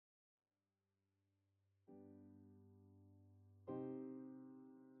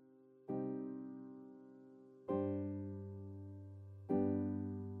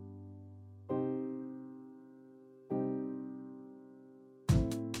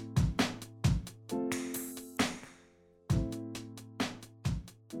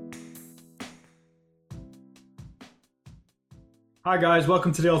Hi guys,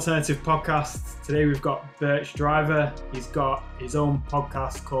 welcome to the Alternative Podcast. Today we've got Birch Driver. He's got his own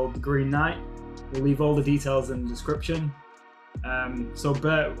podcast called The Green Knight. We'll leave all the details in the description. Birch,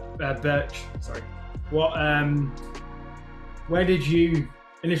 sorry. What? Where did you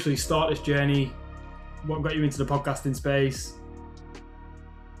initially start this journey? What got you into the podcasting space?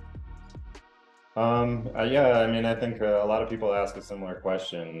 Yeah, I mean, I think a lot of people ask a similar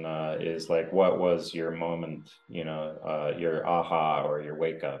question, is like, what was your moment, your aha or your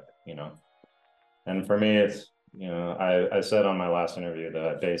wake up, And for me, it's, I said on my last interview that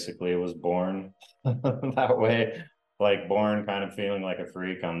I basically was born that way, like born kind of feeling like a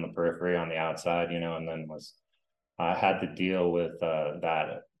freak on the periphery on the outside, and then I had to deal with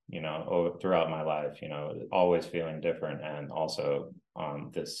that, throughout my life, always feeling different and also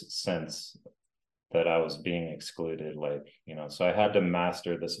this sense that I was being excluded, so I had to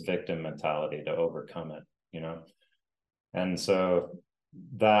master this victim mentality to overcome it. And so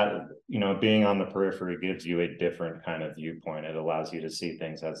that, being on the periphery gives you a different kind of viewpoint. It allows you to see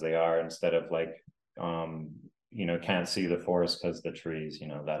things as they are instead of can't see the forest because the trees,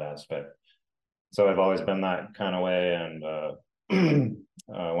 that aspect. So I've always been that kind of way. And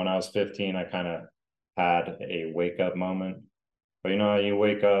when I was 15, I kind of had a wake up moment. But you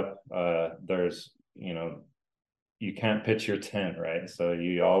wake up, there's you can't pitch your tent, right? So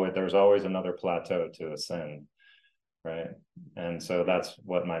there's always another plateau to ascend, right? And so that's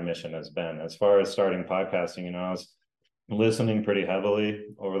what my mission has been. As far as starting podcasting, I was listening pretty heavily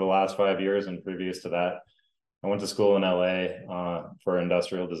over the last 5 years, and previous to that, I went to school in LA for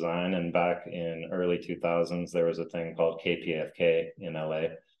industrial design, and back in early 2000s, there was a thing called KPFK in LA,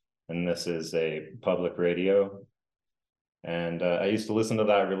 and this is a public radio. And I used to listen to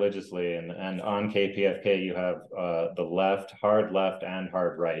that religiously. And on KPFK, you have the hard left and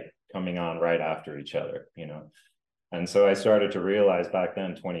hard right coming on right after each other, And so I started to realize back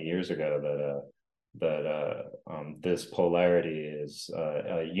then, 20 years ago, that this polarity is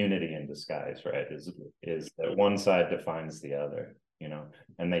a unity in disguise, right? Is that one side defines the other,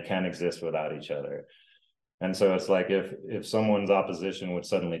 and they can't exist without each other. And so it's like if someone's opposition would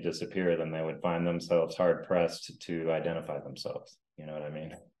suddenly disappear, then they would find themselves hard pressed to identify themselves. You know what I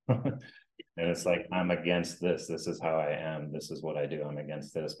mean? And it's like, I'm against this. This is how I am. This is what I do. I'm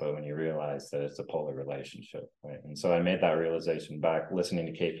against this. But when you realize that it's a polar relationship, right? And so I made that realization back listening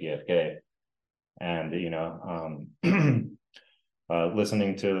to KPFK, and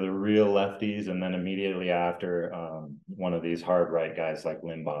listening to the real lefties, and then immediately after one of these hard right guys like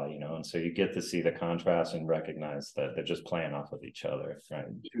Limbaugh, and so you get to see the contrast and recognize that they're just playing off of each other, right?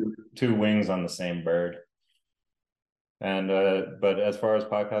 Two wings on the same bird. And but as far as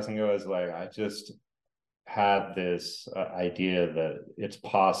podcasting goes, like I just had this idea that it's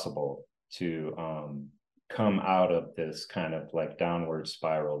possible to come out of this kind of like downward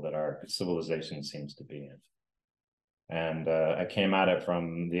spiral that our civilization seems to be in. And I came at it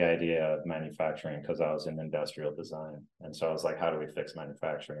from the idea of manufacturing because I was in industrial design. And so I was like, how do we fix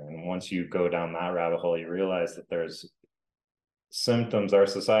manufacturing? And once you go down that rabbit hole, you realize that there's symptoms. Our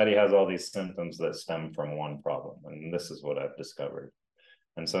society has all these symptoms that stem from one problem. And this is what I've discovered.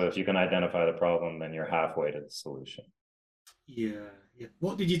 And so if you can identify the problem, then you're halfway to the solution. Yeah, yeah.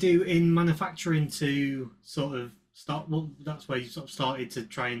 What did you do in manufacturing to sort of start? Well, that's where you sort of started to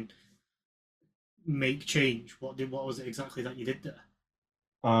try and make change. What was it exactly that you did there?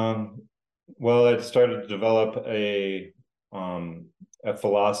 Um, well, I started to develop a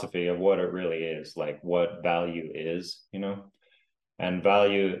philosophy of what it really is, like what value is, and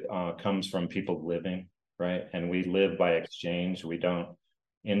value comes from people living, right? And we live by exchange. We don't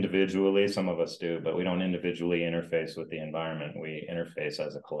individually, some of us do, but we don't individually interface with the environment. We interface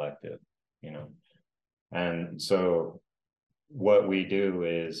as a collective, and so what we do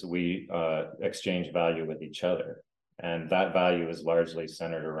is we exchange value with each other, and that value is largely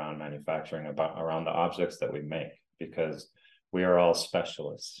centered around manufacturing, around the objects that we make, because we are all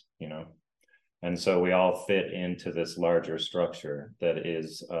specialists, and so we all fit into this larger structure that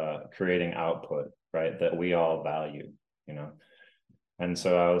is creating output, right, that we all value, and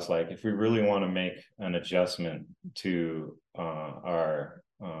so I was like, if we really want to make an adjustment to our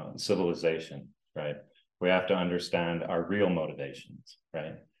civilization, right, we have to understand our real motivations,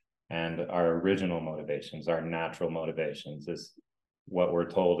 right? And our original motivations, our natural motivations, is what we're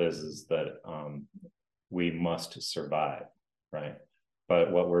told is that we must survive, right?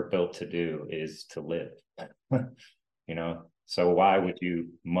 But what we're built to do is to live, So why would you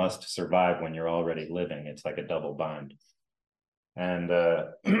must survive when you're already living? It's like a double bind. And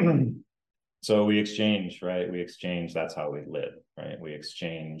So we exchange, right? We exchange, that's how we live, right? We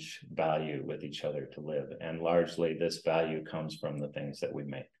exchange value with each other to live. And largely this value comes from the things that we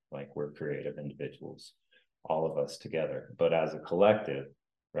make, like we're creative individuals, all of us together. But as a collective,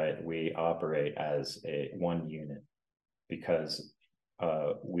 right, we operate as one unit because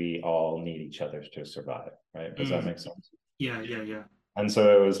we all need each other to survive, right? Does that make sense? Yeah, yeah, yeah. And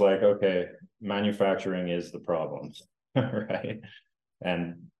so it was like, okay, manufacturing is the problem, right?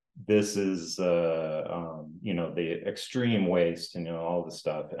 And this is, you know, the extreme waste, you know, all the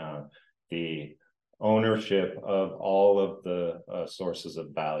stuff, the ownership of all of the sources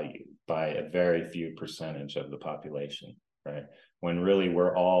of value by a very few percentage of the population, right? When really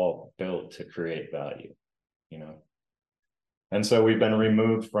we're all built to create value, you know? And so we've been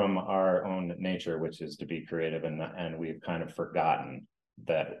removed from our own nature, which is to be creative, and we've kind of forgotten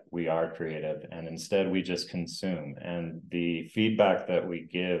that we are creative, and instead we just consume. And the feedback that we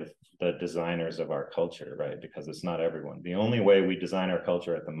give the designers of our culture, right, because it's not everyone, the only way we design our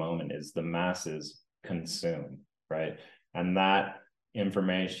culture at the moment is the masses consume, right? And that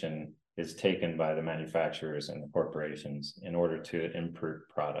information is taken by the manufacturers and the corporations in order to improve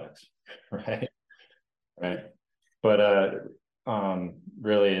products, right? Right. But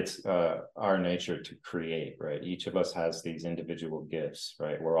really it's our nature to create, right? Each of us has these individual gifts,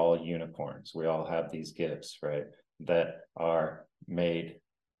 right? We're all unicorns. We all have these gifts, right, that are made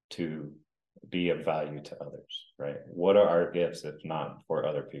to be of value to others, right? What are our gifts if not for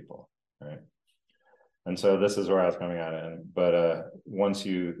other people, right? And so this is where I was coming at it. But once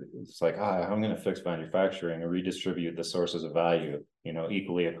it's like, I'm going to fix manufacturing and redistribute the sources of value, you know,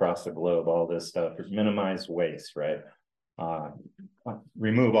 equally across the globe, all this stuff, minimize waste, right?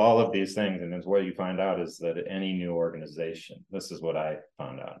 Remove all of these things. And then what you find out is that any new organization, this is what I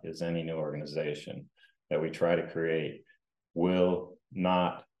found out, is any new organization that we try to create will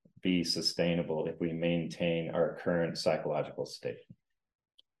not be sustainable if we maintain our current psychological state.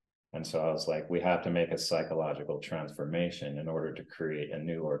 And so I was like, we have to make a psychological transformation in order to create a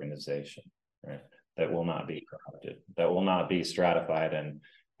new organization, right? That will not be corrupted, that will not be stratified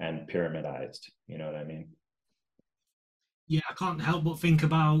and pyramidized. You know what I mean? Yeah, I can't help but think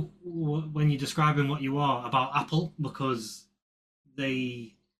about when you're describing what you are about Apple, because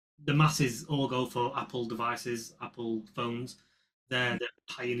they the masses all go for Apple devices, Apple phones. They're the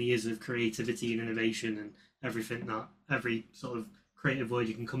pioneers of creativity and innovation and everything that every sort of creative word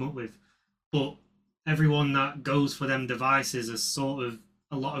you can come up with. But everyone that goes for them devices is sort of,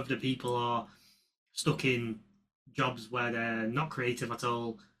 a lot of the people are stuck in jobs where they're not creative at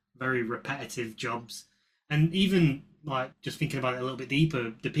all, very repetitive jobs. And even like just thinking about it a little bit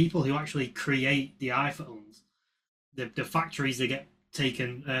deeper, the people who actually create the iPhones, the factories they get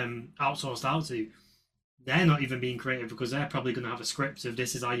taken outsourced out to, they're not even being creative because they're probably going to have a script of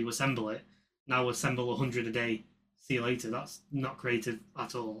this is how you assemble it. Now assemble 100 a day. See you later. That's not creative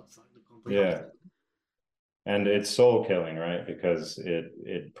at all. It's like the complete opposite. And it's soul killing, right? Because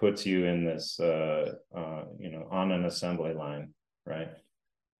it puts you in this you know, on an assembly line, right?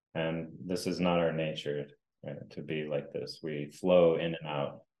 And this is not our nature, right, to be like this. We flow in and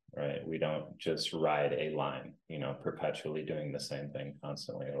out, right? We don't just ride a line, you know, perpetually doing the same thing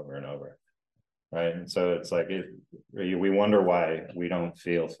constantly over and over, right? And so it's like we wonder why we don't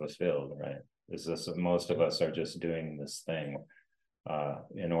feel fulfilled, right? Is this most of us are just doing this thing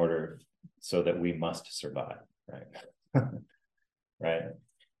in order so that we must survive, right? Right.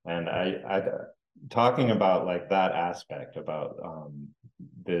 And I talking about like that aspect about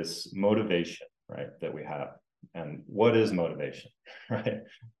this motivation, right, that we have. And what is motivation, right?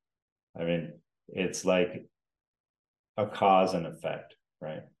 I mean, it's like a cause and effect,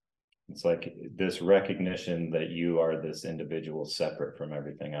 right? It's like this recognition that you are this individual separate from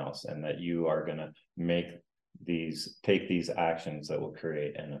everything else, and that you are going to take these actions that will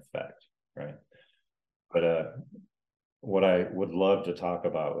create an effect, right? But what I would love to talk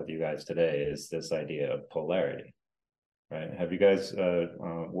about with you guys today is this idea of polarity, right? Have you guys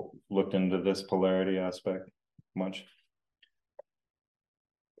looked into this polarity aspect much?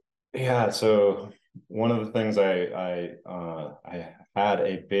 Yeah, so one of the things I had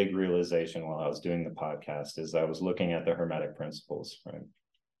a big realization while I was doing the podcast is I was looking at the Hermetic principles, right?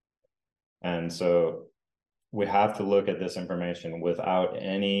 And so we have to look at this information without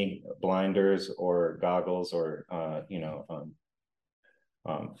any blinders or goggles or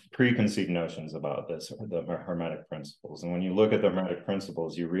preconceived notions about this, the Hermetic principles. And when you look at the Hermetic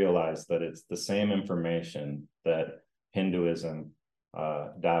principles, you realize that it's the same information that Hinduism,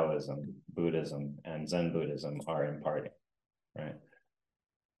 Taoism, Buddhism, and Zen Buddhism are imparting, right?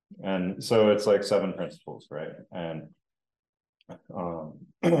 And so it's like 7 principles, right? And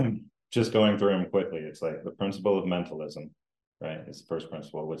just going through them quickly, it's like the principle of mentalism, right? Is the first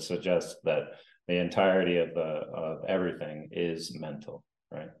principle, which suggests that the entirety of everything is mental,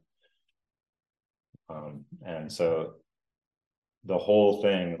 right? And so the whole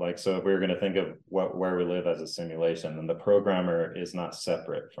thing, like, so if we were going to think of where we live as a simulation, then the programmer is not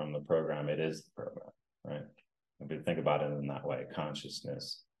separate from the program, it is the program, right? If we think about it in that way,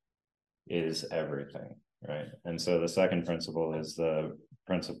 consciousness is everything, right? And so the second principle is the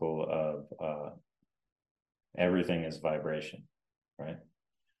principle of everything is vibration, right?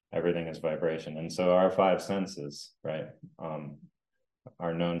 Everything is vibration. And so our five senses, right?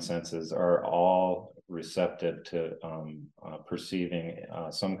 Our known senses are all receptive to perceiving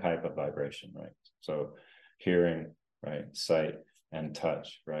some type of vibration, right? So hearing, right? Sight and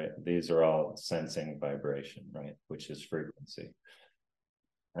touch, right? These are all sensing vibration, right? Which is frequency.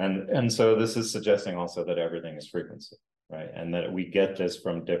 And so this is suggesting also that everything is frequency, right? And that we get this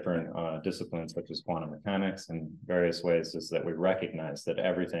from different disciplines such as quantum mechanics and various ways, is that we recognize that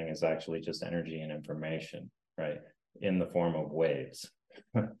everything is actually just energy and information, right? In the form of waves,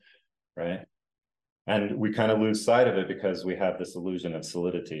 right? And we kind of lose sight of it because we have this illusion of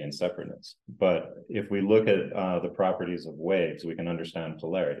solidity and separateness. But if we look at the properties of waves, we can understand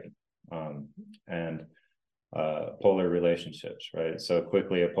polarity and polar relationships, right? So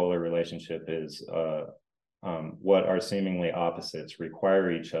quickly, a polar relationship is what are seemingly opposites require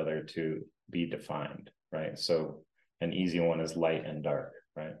each other to be defined, right? So an easy one is light and dark,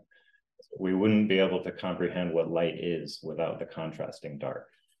 right? We wouldn't be able to comprehend what light is without the contrasting dark,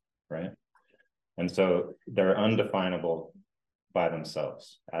 right? And so they're undefinable by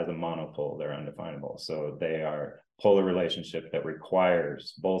themselves. As a monopole, they're undefinable. So they are polar relationship that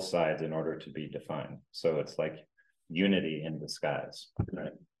requires both sides in order to be defined. So it's like unity in disguise,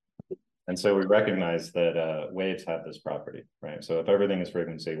 right? And so we recognize that waves have this property, right? So if everything is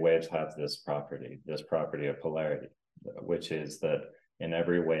frequency, waves have this property of polarity, which is that in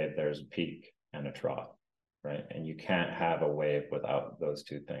every wave, there's a peak and a trough, right? And you can't have a wave without those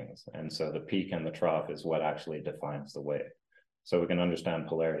two things. And so the peak and the trough is what actually defines the wave. So we can understand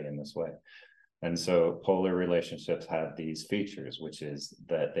polarity in this way. And so polar relationships have these features, which is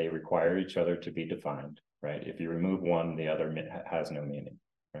that they require each other to be defined, right? If you remove one, the other has no meaning,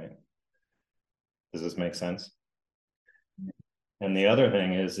 right? Does this make sense? And the other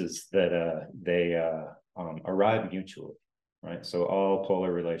thing is that they arrive mutually, right? So all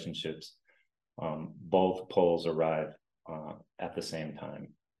polar relationships, both poles arrive at the same time,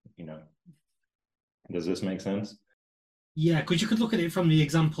 you know? Does this make sense? Yeah, because you could look at it from the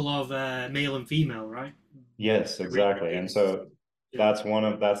example of male and female, right? Yes, exactly. And so Yeah.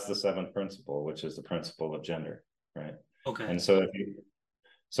 that's the seventh principle, which is the principle of gender, right? Okay. And so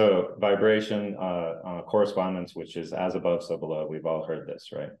so vibration correspondence, which is as above, so below, we've all heard this,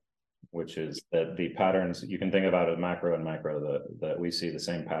 right? Which is that the patterns, you can think about it macro and micro, that we see the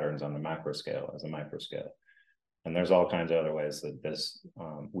same patterns on the macro scale as a micro scale. And there's all kinds of other ways that this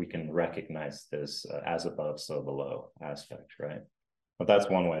we can recognize this as above, so below aspect, right? But that's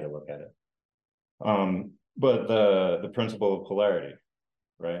one way to look at it. But the principle of polarity,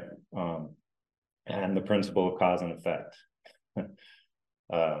 right? And the principle of cause and effect.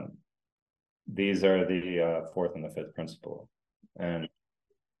 These are the fourth and the fifth principle. And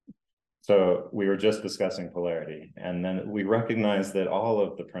so we were just discussing polarity, and then we recognize that all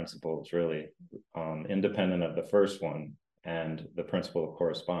of the principles really, independent of the first one and the principle of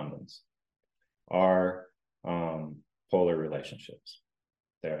correspondence, are polar relationships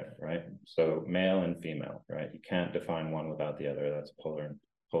there, right? So male and female, right? You can't define one without the other. That's a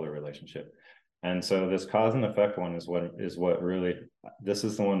polar relationship. And so this cause and effect one is what really, this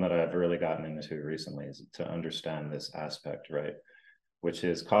is the one that I've really gotten into recently, is to understand this aspect, right? Which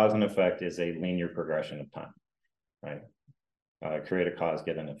is cause and effect is a linear progression of time, right? Create a cause,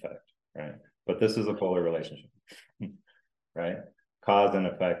 get an effect, right? But this is a polar relationship, right? Cause and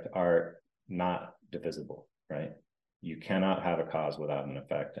effect are not divisible, right? You cannot have a cause without an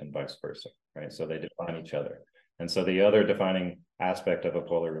effect, and vice versa, right? So they define each other. And so the other defining aspect of a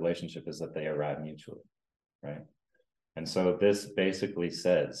polar relationship is that they arrive mutually, right? And so this basically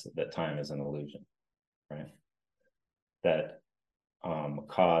says that time is an illusion, right? That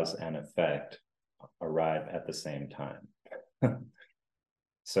cause and effect arrive at the same time.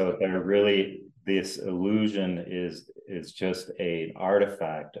 So they're really, this illusion is just an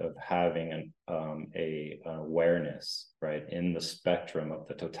artifact of having a awareness, right, in the spectrum of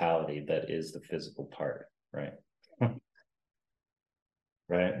the totality that is the physical part, right?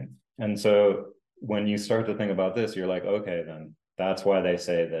 Right. And so when you start to think about this, you're like, okay, then that's why they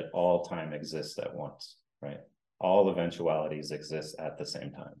say that all time exists at once, right? All eventualities exist at the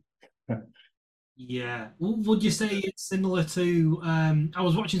same time. Yeah. Would you say it's similar to? I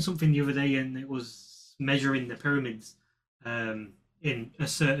was watching something the other day, and it was measuring the pyramids in a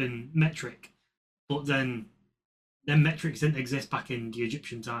certain metric, but then metrics didn't exist back in the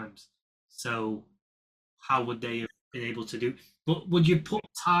Egyptian times. So how would they have been able to do? But would you put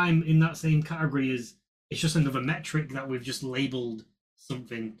time in that same category as it's just another metric that we've just labeled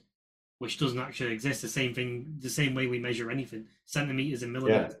something which doesn't actually exist? The same thing, the same way we measure anything. Centimeters and Yeah,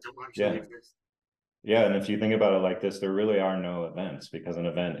 millimeters don't actually yeah. exist. Yeah, and if you think about it like this, there really are no events because an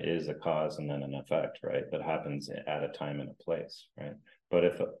event is a cause and then an effect, right? That happens at a time and a place, right? But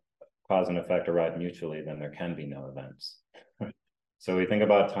if a cause and effect arrive mutually, then there can be no events. So we think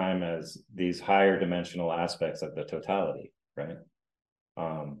about time as these higher dimensional aspects of the totality, right?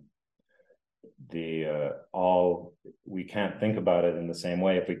 Um, all we can't think about it in the same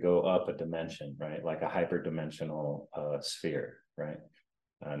way if we go up a dimension, right? Like a hyperdimensional sphere, right?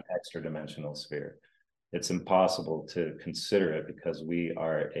 An extra dimensional sphere. It's impossible to consider it because we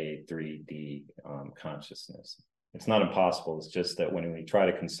are a 3D consciousness. It's not impossible. It's just that when we try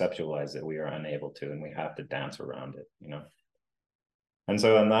to conceptualize it, we are unable to, and we have to dance around it, you know? And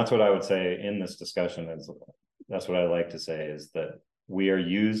that's what I would say in this discussion is that's what I like to say is that we are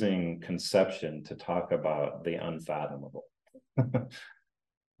using conception to talk about the unfathomable,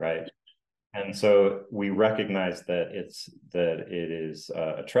 right? And so we recognize that it is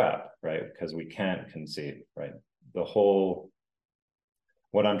a trap, right? Because we can't conceive, right? The whole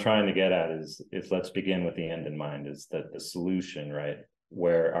what I'm trying to get at is let's begin with the end in mind, is that the solution, right,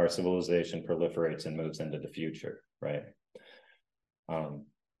 where our civilization proliferates and moves into the future, right,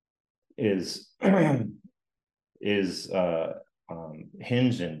 is is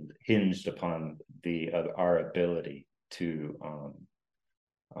hinged upon our ability to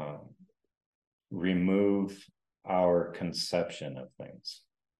remove our conception of things,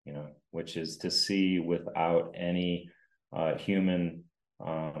 you know, which is to see without any human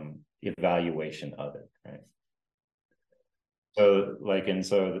evaluation of it, right? So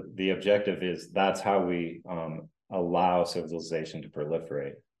so the objective is that's how we allow civilization to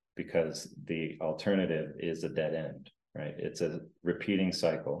proliferate, because the alternative is a dead end, right? It's a repeating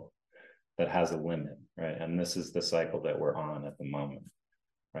cycle that has a limit, right? And this is the cycle that we're on at the moment,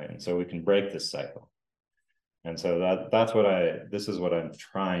 right? And so we can break this cycle. And so this is what I'm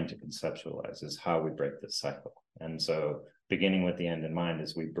trying to conceptualize, is how we break this cycle. And so beginning with the end in mind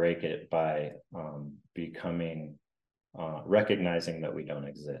is we break it by recognizing that we don't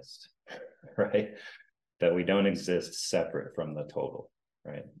exist, right? That we don't exist separate from the total,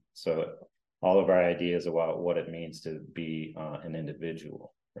 right? So all of our ideas about what it means to be an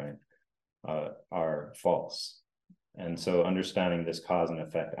individual, right, are false. And so understanding this cause and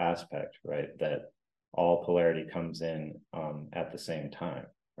effect aspect, right, that all polarity comes in at the same time,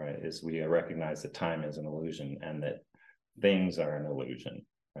 right, is we recognize that time is an illusion and that things are an illusion,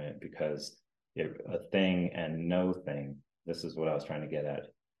 right? Because a thing and no thing, this is what I was trying to get at.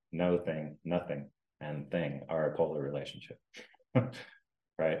 No thing, nothing, and thing are a polar relationship,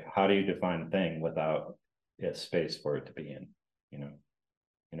 right? How do you define thing without a space for it to be in? You know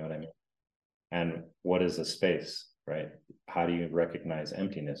what I mean? And what is a space, right? How do you recognize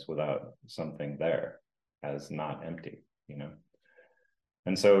emptiness without something there as not empty, you know?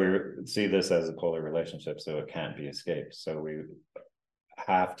 And so we see this as a polar relationship, so it can't be escaped. So we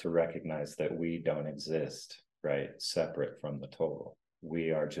have to recognize that we don't exist, right, separate from the total. We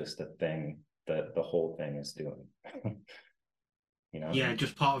are just a thing that the whole thing is doing. You know? Yeah,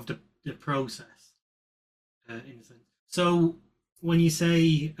 just part of the process, in a sense. So when you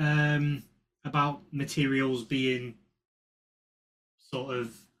say about materials being sort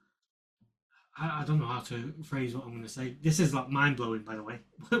of, I don't know how to phrase what I'm going to say. This is like mind blowing, by the way.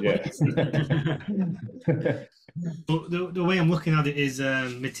 Yeah. But the way I'm looking at it is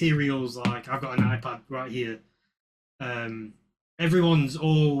materials. Like I've got an iPad right here. Um, Everyone's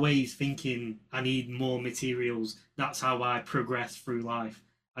always thinking, I need more materials. That's how I progress through life.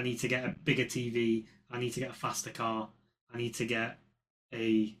 I need to get a bigger TV. I need to get a faster car. I need to get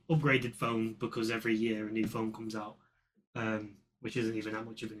a upgraded phone because every year a new phone comes out, which isn't even that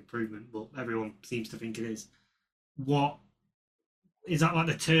much of an improvement, but everyone seems to think it is. What is that, like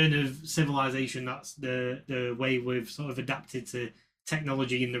the turn of civilization? That's the way we've sort of adapted to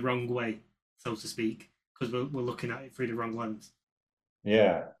technology in the wrong way, so to speak, because we're looking at it through the wrong lens.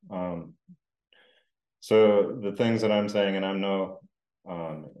 Yeah. So the things that I'm saying, and I'm no,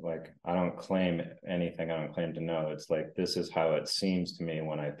 like, I don't claim anything, I don't claim to know. It's like, this is how it seems to me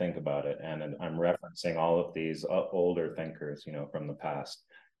when I think about it. And I'm referencing all of these older thinkers, you know, from the past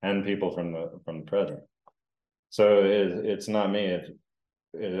and people from the present. So it's not me.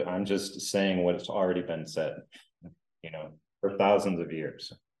 I'm just saying what's already been said, for thousands of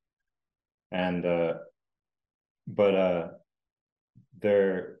years. And but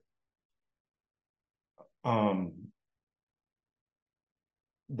there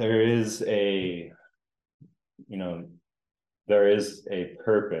there is a there is a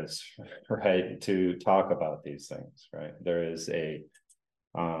purpose, right, to talk about these things, right? There's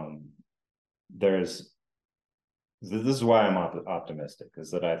this is why I'm optimistic,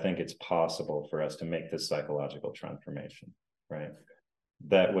 is that I think it's possible for us to make this psychological transformation, right?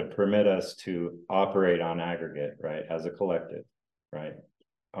 That would permit us to operate on aggregate, right, as a collective, right,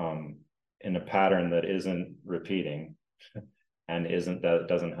 in a pattern that isn't repeating and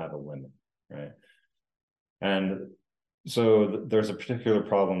doesn't have a limit, right? And so there's a particular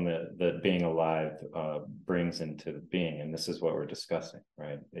problem that being alive brings into being, and this is what we're discussing,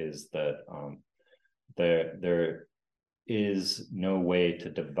 right? Is that there is no way to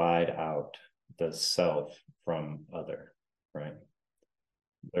divide out the self from other, right?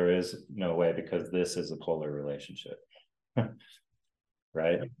 There is no way, because this is a polar relationship,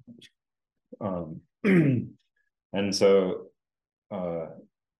 right? And so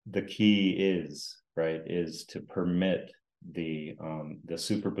the key is, right, is to permit the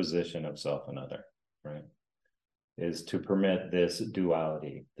superposition of self and other, right? Is to permit this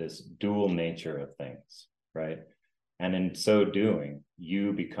duality, this dual nature of things, right? And in so doing,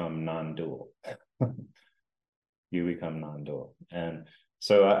 you become non-dual. You become non-dual. And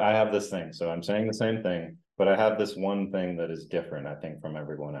so I have this thing. So I'm saying the same thing, but I have this one thing that is different, I think, from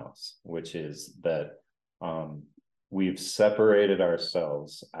everyone else, which is that we've separated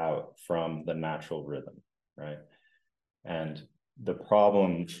ourselves out from the natural rhythm, right? And the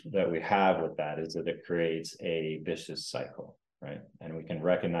problem that we have with that is that it creates a vicious cycle, right? And we can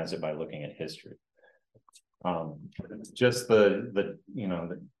recognize it by looking at history. Just the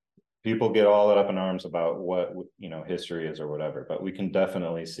people get all up in arms about what history is or whatever, but we can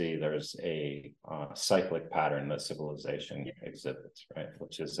definitely see there's a cyclic pattern that civilization exhibits, right?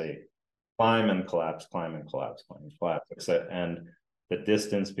 Which is a climb and collapse, climb and collapse, climb and collapse, and the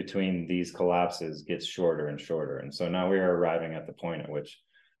distance between these collapses gets shorter and shorter. And so now we are arriving at the point at which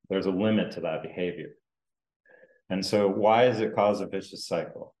there's a limit to that behavior. And so why does it cause a vicious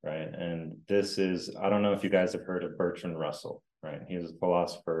cycle, right? And this is, I don't know if you guys have heard of Bertrand Russell, right? He was a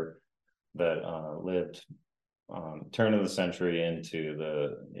philosopher that lived turn of the century into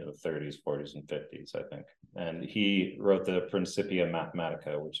the 30s, 40s, and 50s, I think. And he wrote the Principia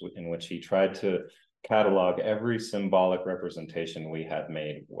Mathematica, in which he tried to catalog every symbolic representation we had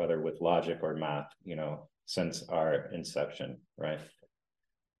made, whether with logic or math, since our inception, right?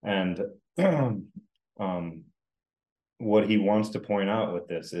 And what he wants to point out with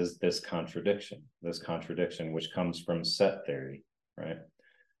this is this contradiction, which comes from set theory, right?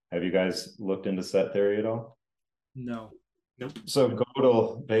 Have you guys looked into set theory at all? No. Nope. So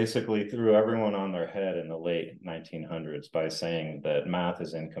Gödel basically threw everyone on their head in the late 1900s by saying that math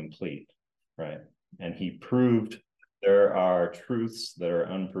is incomplete, right? And he proved there are truths that are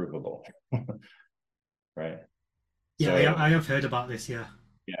unprovable, right? Yeah, So, I have heard about this, yeah.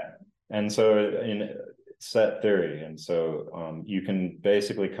 Yeah. And so in set theory, and so you can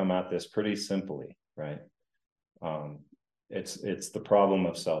basically come at this pretty simply, right? It's the problem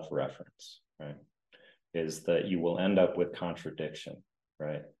of self-reference, right? Is that you will end up with contradiction,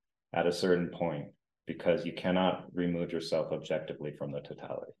 right? At a certain point, because you cannot remove yourself objectively from the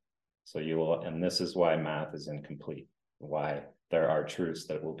totality. So you will, and this is why math is incomplete, why there are truths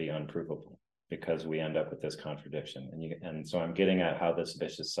that will be unprovable, because we end up with this contradiction. And so I'm getting at how this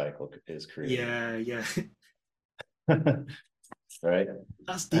vicious cycle is created. Yeah. Right?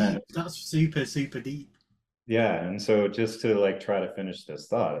 That's deep. That's super, super deep. Yeah. And so just to try to finish this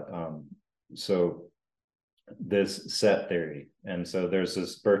thought, so this set theory. And so there's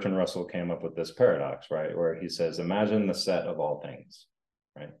this, Bertrand Russell came up with this paradox, right? Where he says, imagine the set of all things,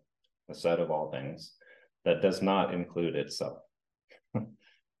 right? The set of all things that does not include itself,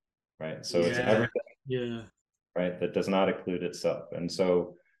 right? So it's everything, yeah, right? That does not include itself. And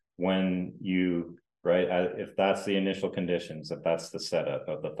so when you, right, if that's the initial conditions, if that's the setup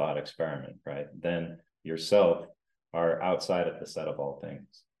of the thought experiment, right? Then yourself are outside of the set of all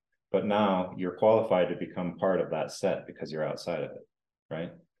things. But now you're qualified to become part of that set because you're outside of it,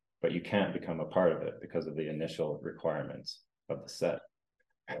 right? But you can't become a part of it because of the initial requirements of the set,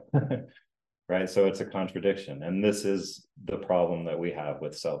 right? So it's a contradiction. And this is the problem that we have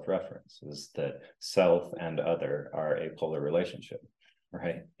with self-reference, is that self and other are a polar relationship,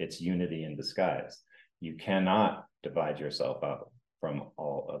 right? It's unity in disguise. You cannot divide yourself out from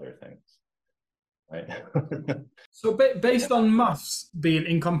all other things. right? So based on maths being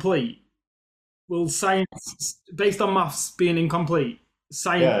incomplete, will science, based on maths being incomplete,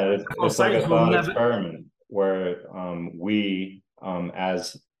 science, Yeah, it's like science a will thought never. experiment where we,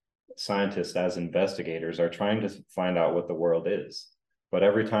 as scientists, as investigators, are trying to find out what the world is. But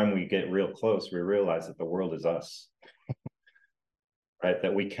every time we get real close, we realize that the world is us, right?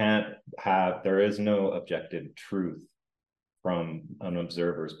 That we can't have, there is no objective truth from an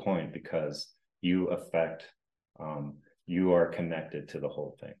observer's point because you affect, you are connected to the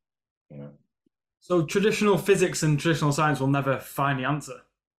whole thing, you know? So traditional physics and traditional science will never find the answer.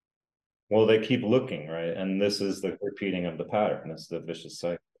 Well, they keep looking, right? And this is the repeating of the pattern. This is the vicious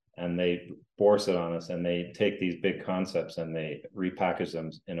cycle. And they force it on us, and they take these big concepts and they repackage them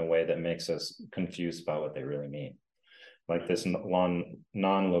in a way that makes us confused about what they really mean. Like this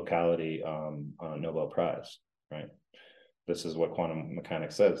non-locality Nobel Prize, right? This is what quantum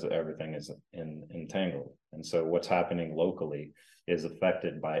mechanics says, that everything is entangled. And so what's happening locally is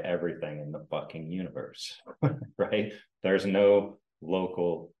affected by everything in the fucking universe, right? There's no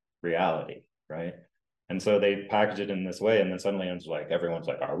local reality, right? And so they package it in this way, and then suddenly everyone's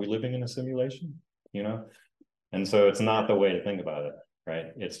like, are we living in a simulation? You know? And so it's not the way to think about it,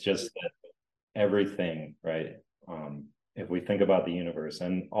 right? It's just that everything, right? If we think about the universe,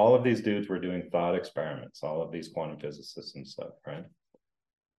 and all of these dudes were doing thought experiments, all of these quantum physicists and stuff, right?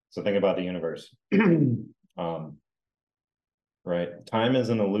 So think about the universe. Right? Time is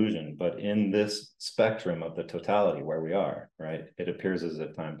an illusion, but in this spectrum of the totality where we are, right, it appears as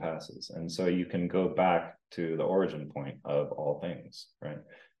if time passes. And so you can go back to the origin point of all things, right?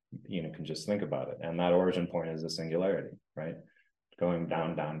 You can just think about it. And that origin point is a singularity, right? Going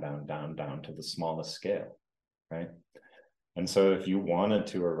down, down, down, down, down to the smallest scale, right? And so if you wanted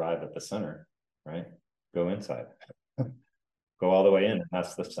to arrive at the center, right, go inside, go all the way in, and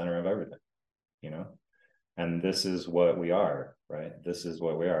that's the center of everything, you know? And this is what we are, right? This is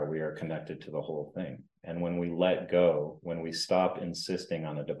what we are. We are connected to the whole thing. And when we let go, when we stop insisting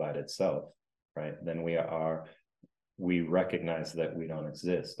on a divided self, right, then we recognize that we don't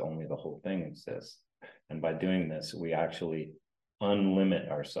exist, only the whole thing exists. And by doing this, we actually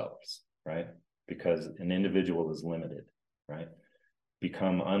unlimit ourselves, right? Because an individual is limited, right?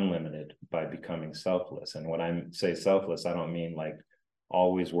 Become unlimited by becoming selfless. And when I say selfless, I don't mean like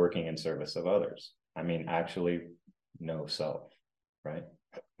always working in service of others. I mean, actually no self, right?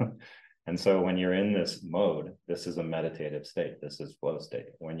 And so when you're in this mode, this is a meditative state. This is flow state.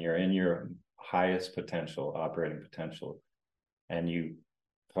 When you're in your highest potential, operating potential, and you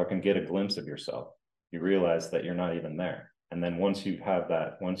fucking get a glimpse of yourself, you realize that you're not even there. And then once you have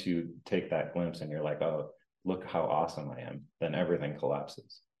that, once you take that glimpse and you're like, oh, look how awesome I am, then everything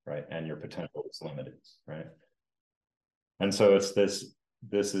collapses, right? And your potential is limited, right? And so it's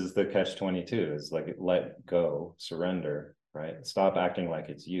this is the catch-22, is like let go, surrender, right? Stop acting like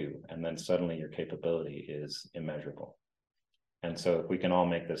it's you. And then suddenly your capability is immeasurable. And so if we can all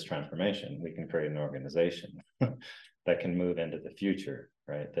make this transformation, we can create an organization that can move into the future,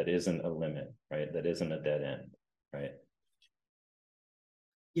 right? That isn't a limit, right? That isn't a dead end, right?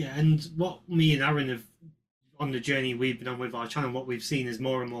 Yeah, and what me and Aaron have on the journey we've been on with our channel, what we've seen is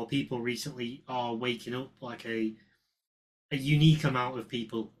more and more people recently are waking up, like a unique amount of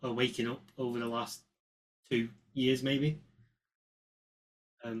people are waking up over the last 2 years, maybe.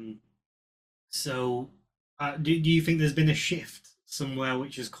 Um, so, do you think there's been a shift somewhere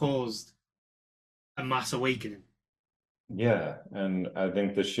which has caused a mass awakening? Yeah, and I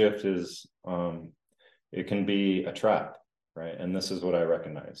think the shift is it can be a trap, right? And this is what I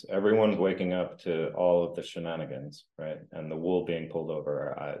recognize. Everyone's waking up to all of the shenanigans, right? And the wool being pulled over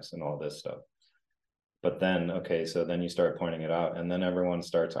our eyes and all this stuff. But then, okay, so then you start pointing it out, and then everyone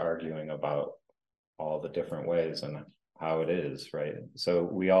starts arguing about all the different ways and how it is, right? So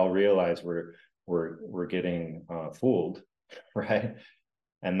we all realize we're getting fooled, right?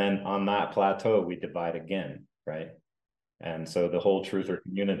 And then on that plateau, we divide again, right? And so the whole truther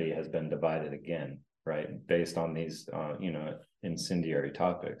community has been divided again, right? Based on these, incendiary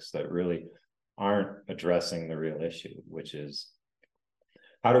topics that really aren't addressing the real issue, which is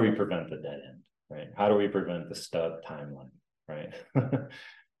how do we prevent the dead end, right? How do we prevent the stub timeline, right?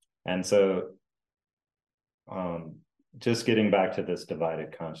 And so just getting back to this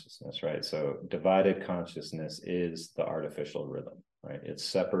divided consciousness, right? So divided consciousness is the artificial rhythm, right? It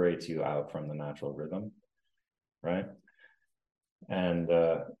separates you out from the natural rhythm, right? And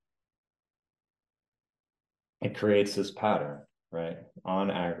it creates this pattern, right? On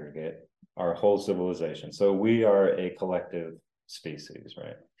aggregate, our whole civilization. So we are a collective species,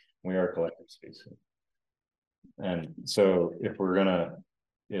 right? We are a collective species. And so if we're gonna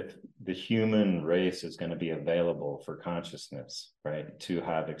if the human race is going to be available for consciousness, right, to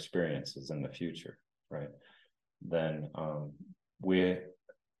have experiences in the future, right, then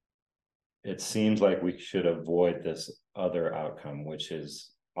it seems like we should avoid this other outcome, which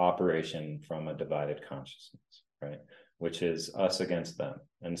is operation from a divided consciousness, right, which is us against them.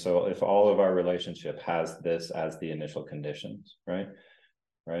 And so if all of our relationship has this as the initial conditions, right,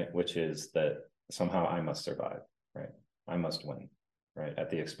 which is that somehow I must survive, right, I must win, right, at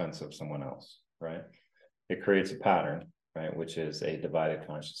the expense of someone else, right, it creates a pattern, right, which is a divided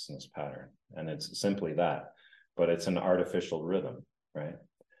consciousness pattern. And it's simply that, but it's an artificial rhythm, right?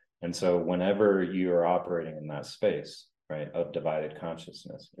 And so whenever you are operating in that space, right, of divided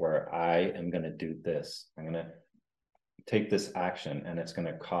consciousness, where I am going to do this, I'm going to take this action and it's going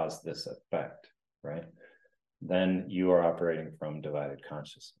to cause this effect, right, then you are operating from divided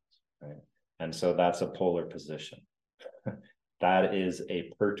consciousness, right? And so that's a polar position. That is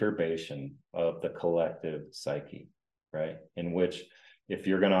a perturbation of the collective psyche, right? In which if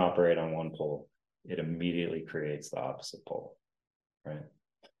you're going to operate on one pole, it immediately creates the opposite pole, right?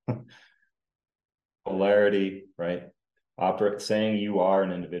 Polarity, right? Saying you are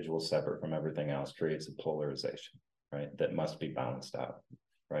an individual separate from everything else creates a polarization, right? That must be balanced out,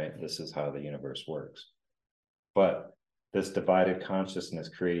 right? This is how the universe works. But this divided consciousness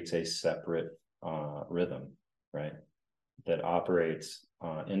creates a separate rhythm, right, that operates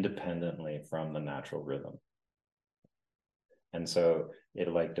independently from the natural rhythm. And so it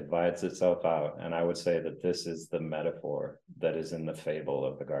like divides itself out. And I would say that this is the metaphor that is in the fable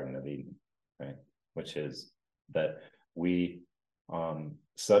of the Garden of Eden, right, which is that we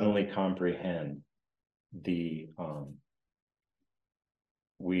suddenly comprehend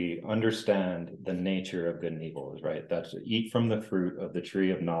we understand the nature of good and evil, right? That's eat from the fruit of the tree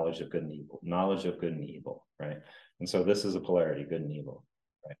of knowledge of good and evil, knowledge of good and evil, right? And so this is a polarity, good and evil,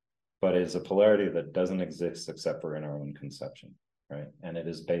 right? But it's a polarity that doesn't exist except for in our own conception, right? And it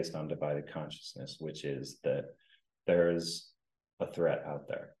is based on divided consciousness, which is that there is a threat out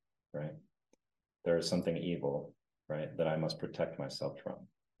there, right? There is something evil, right, that I must protect myself from,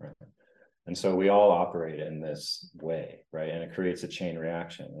 right? And so we all operate in this way, right? And it creates a chain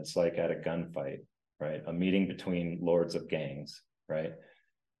reaction. It's like at a gunfight, right? A meeting between lords of gangs, right?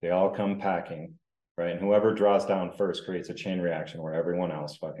 They all come packing, right? And whoever draws down first creates a chain reaction where everyone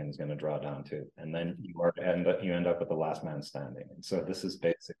else fucking is going to draw down too. And then you end up with the last man standing. And so this is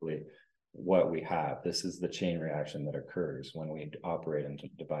basically what we have. This is the chain reaction that occurs when we operate into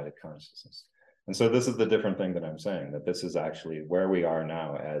divided consciousness. And so this is the different thing that I'm saying, that this is actually where we are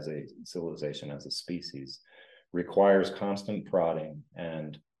now as a civilization, as a species, requires constant prodding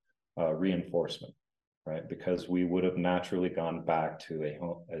and reinforcement, right? Because we would have naturally gone back to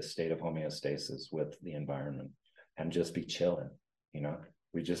a state of homeostasis with the environment and just be chilling, you know,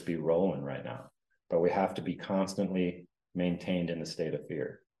 we'd just be rolling right now. But we have to be constantly maintained in a state of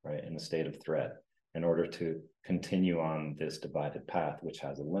fear, right? In a state of threat in order to continue on this divided path, which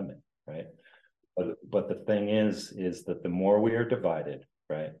has a limit, right? But the thing is that the more we are divided,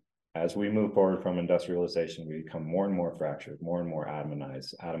 right, as we move forward from industrialization, we become more and more fractured, more and more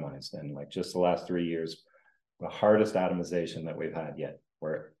atomized. And like just the last 3 years, the hardest atomization that we've had yet,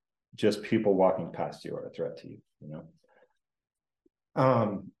 where just people walking past you are a threat to you, you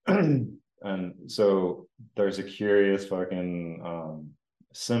know? And so there's a curious fucking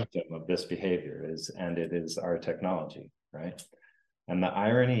symptom of this behavior and it is our technology, right? And the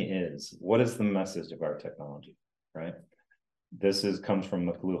irony is, what is the message of our technology, right? This comes from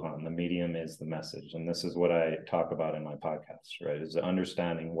McLuhan. The medium is the message. And this is what I talk about in my podcast, right? Is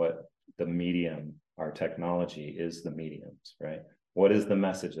understanding what the medium, our technology is the mediums, right? What is the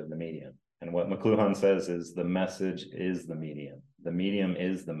message of the medium? And what McLuhan says is the message is the medium. The medium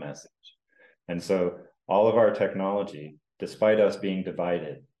is the message. And so all of our technology, despite us being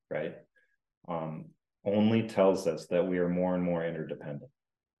divided, right? Only tells us that we are more and more interdependent,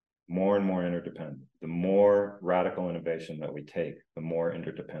 more and more interdependent. The more radical innovation that we take, the more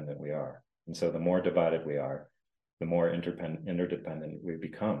interdependent we are. And so the more divided we are, the more interdependent we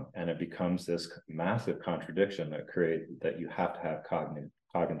become. And it becomes this massive contradiction that you have to have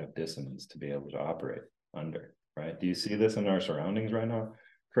cognitive dissonance to be able to operate under, right? Do you see this in our surroundings right now?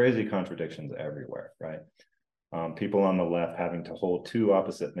 Crazy contradictions everywhere, right? People on the left having to hold two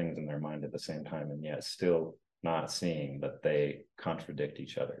opposite things in their mind at the same time, and yet still not seeing that they contradict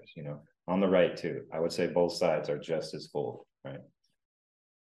each other, you know. On the right too, I would say both sides are just as full, right?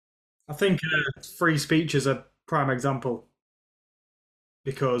 I think free speech is a prime example,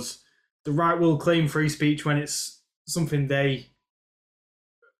 because the right will claim free speech when it's something they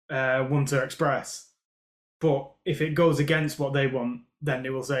want to express, But if it goes against what they want, then they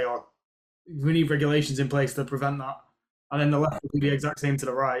will say, "Oh, we need regulations in place to prevent that." And then the left will do the exact same to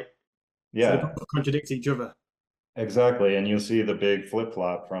the right. So they Yeah, both contradict each other. exactly. And you'll see the big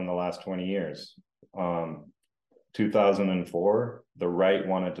flip-flop from the last 20 years. 2004, the right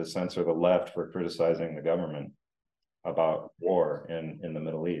wanted to censor the left for criticizing the government about war in the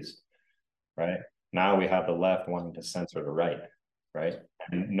Middle East, right? Now we have the left wanting to censor the right, right?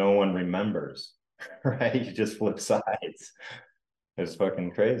 And no one remembers, right? You just flip sides. It's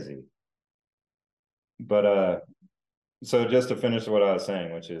fucking crazy. But so just to finish what I was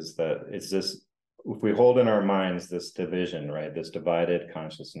saying, which is that it's this, if we hold in our minds this division, right, this divided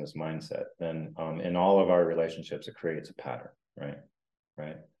consciousness mindset, then in all of our relationships, it creates a pattern,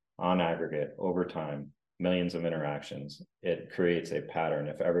 right? On aggregate, over time, millions of interactions, it creates a pattern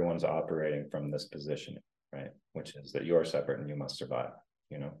if everyone's operating from this positioning, right? Which is that you're separate and you must survive,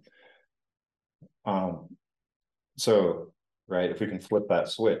 you know? So, right, if we can flip that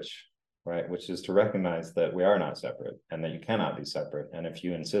switch, right, which is to recognize that we are not separate and that you cannot be separate. And if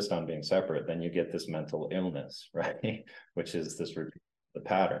you insist on being separate, then you get this mental illness, right, which is this the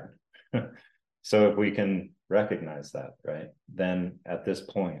pattern. So if we can recognize that, right, then at this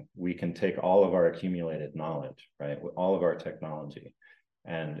point, we can take all of our accumulated knowledge, right, all of our technology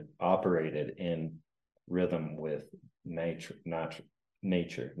and operate it in rhythm with nature,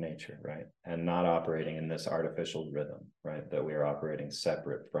 right, and not operating in this artificial rhythm, right, that we are operating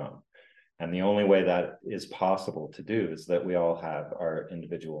separate from. And the only way that is possible to do is that we all have our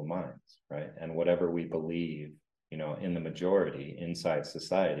individual minds, right, and whatever we believe, you know, in the majority inside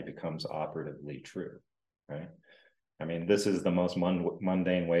society becomes operatively true, right? I mean, this is the most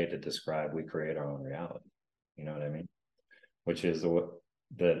mundane way to describe we create our own reality, you know what I mean, which is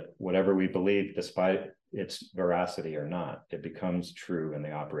that whatever we believe, despite its veracity or not, it becomes true in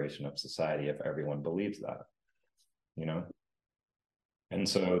the operation of society if everyone believes that, you know? And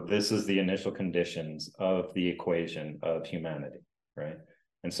so this is the initial conditions of the equation of humanity, right?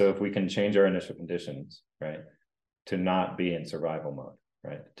 And so if we can change our initial conditions, right, to not be in survival mode,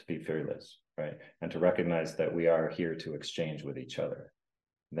 right, to be fearless, right, and to recognize that we are here to exchange with each other,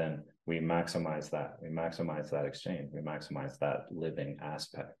 then we maximize that. We maximize that exchange. We maximize that living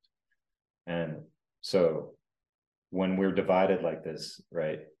aspect. And so when we're divided like this,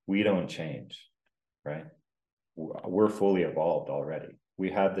 right, we don't change, right? We're fully evolved already. We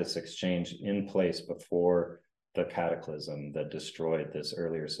had this exchange in place before the cataclysm that destroyed this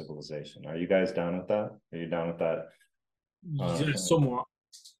earlier civilization. Are you guys down with that? Are you down with that? Somewhat.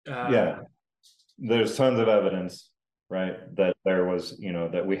 Yeah, there's tons of evidence, right, that there was, you know,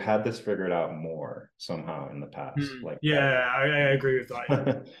 that we had this figured out more somehow in the past. Like, yeah, I agree with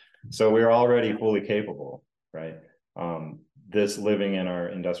that. So we're already fully capable, right? This living in our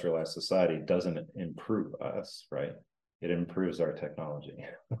industrialized society doesn't improve us, right? It improves our technology,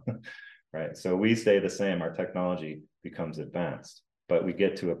 right? So we stay the same, our technology becomes advanced, but we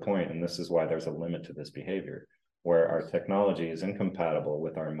get to a point, and this is why there's a limit to this behavior, where our technology is incompatible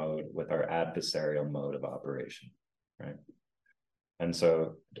with our mode, with our adversarial mode of operation, right? And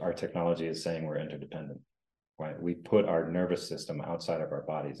so our technology is saying we're interdependent, right? We put our nervous system outside of our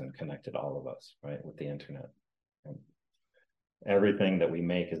bodies and connected all of us, right, with the internet. And everything that we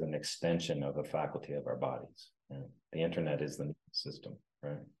make is an extension of a faculty of our bodies. Right? The internet is the system,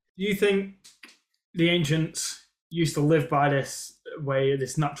 right? Do you think the ancients used to live by this way,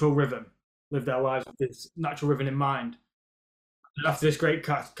 this natural rhythm, live their lives with this natural rhythm in mind? And after this great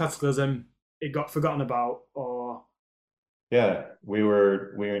cataclysm, it got forgotten about, or yeah,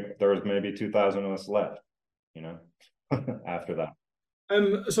 there was maybe 2,000 of us left, you know, after that.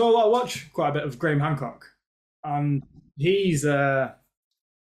 So I watch quite a bit of Graham Hancock, and he's so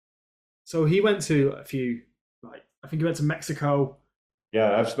he went to a few, like I think he went to Mexico.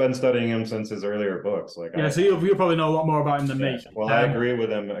 Yeah, I've been studying him since his earlier books. Like, yeah, so you'll probably know a lot more about him than me. Well, I agree with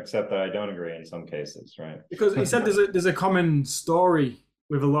him, except that I don't agree in some cases, right? Because he said there's a common story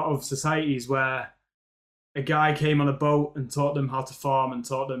with a lot of societies where a guy came on a boat and taught them how to farm and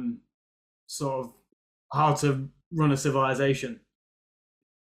taught them sort of how to run a civilization.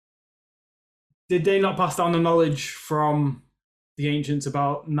 Did they not pass down the knowledge from the ancients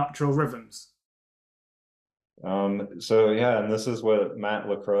about natural rhythms? So yeah, and this is what Matt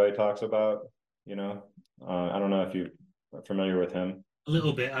LaCroix talks about, you know. I don't know if you're familiar with him. A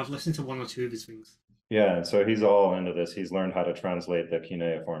little bit. I've listened to one or two of his things. Yeah, and so he's all into this. He's learned how to translate the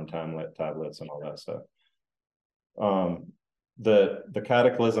cuneiform tablets and all that stuff. The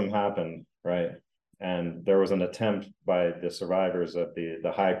cataclysm happened, right? And there was an attempt by the survivors of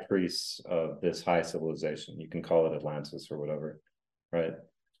the high priests of this high civilization. You can call it Atlantis or whatever, right?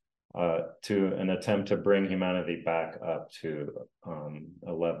 to an attempt to bring humanity back up to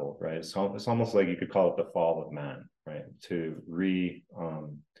a level, right? So it's almost like you could call it the fall of man, right? To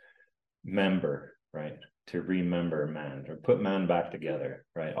remember, right? To remember man, or put man back together,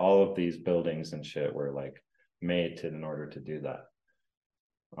 right? All of these buildings and shit were like made to in order to do that.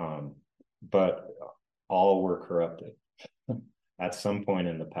 But all were corrupted at some point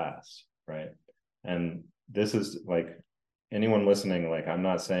in the past, right? And this is like, anyone listening, like, I'm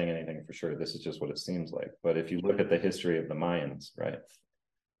not saying anything for sure, this is just what it seems like. But if you look at the history of the Mayans, right,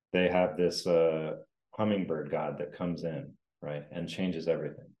 they have this hummingbird god that comes in, right, and changes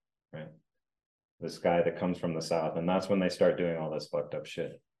everything, right? This guy that comes from the south, and that's when they start doing all this fucked up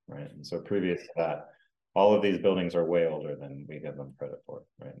shit, right? And so previous to that, all of these buildings are way older than we give them credit for,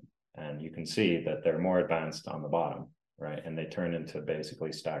 right? And you can see that they're more advanced on the bottom, right? And they turn into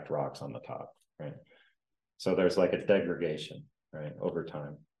basically stacked rocks on the top, right? So there's like a degradation, right, over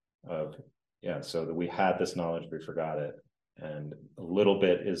time of, yeah, so that we had this knowledge, we forgot it, and a little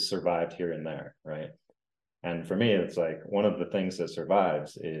bit is survived here and there, right? And for me, it's like one of the things that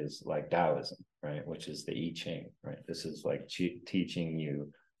survives is like Taoism, right, which is the I Ching, right? This is like teaching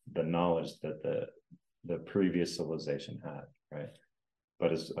you the knowledge that the previous civilization had, right?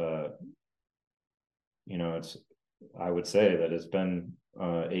 But it's you know, it's, I would say that it's been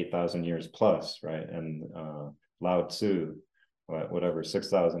 8,000 years plus, right? And Lao Tzu, whatever,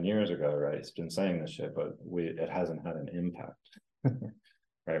 6,000 years ago, right? It's been saying this shit, but it hasn't had an impact,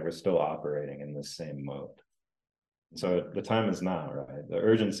 right? We're still operating in this same mode. So the time is now, right? The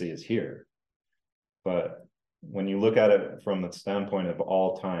urgency is here. But when you look at it from the standpoint of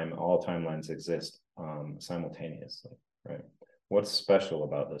all timelines exist simultaneously, right? What's special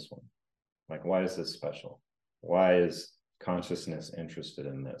about this one? Like, why is this special? Why is consciousness interested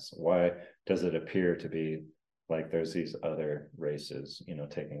in this? Why does it appear to be like there's these other races, you know,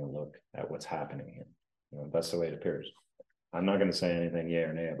 taking a look at what's happening here? You know, that's the way it appears. I'm not going to say anything yay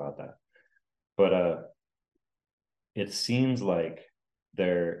or nay about that. But it seems like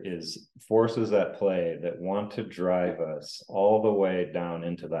there is forces at play that want to drive us all the way down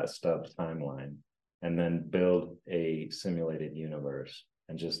into that stub timeline and then build a simulated universe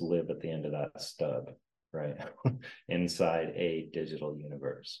and just live at the end of that stub, right? Inside a digital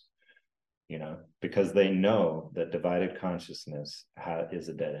universe, you know, because they know that divided consciousness is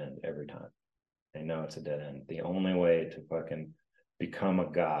a dead end every time. They know it's a dead end. The only way to fucking become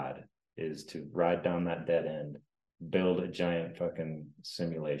a god is to ride down that dead end, build a giant fucking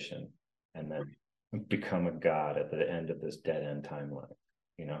simulation, and then become a god at the end of this dead end timeline,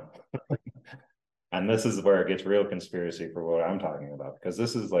 you know? And this is where it gets real conspiracy for what I'm talking about, because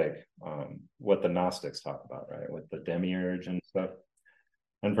this is like what the Gnostics talk about, right? With the demiurge and stuff.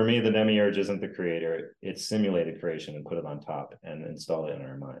 And for me, the demiurge isn't the creator, it's simulated creation and put it on top and install it in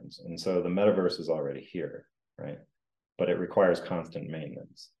our minds. And so the metaverse is already here, right? But it requires constant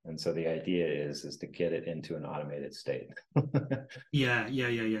maintenance. And so the idea is to get it into an automated state. Yeah.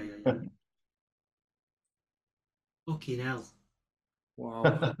 Fucking hell.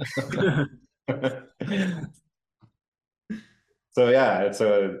 Wow. So yeah,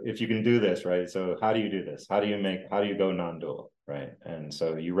 so if you can do this, right? So how do you do this? How do you go non-dual, right? And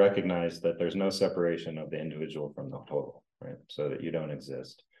so you recognize that there's no separation of the individual from the total, right? So that you don't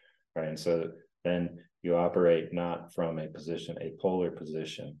exist, right? And so then you operate not from a polar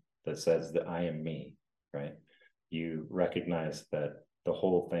position that says that I am me, right? You recognize that the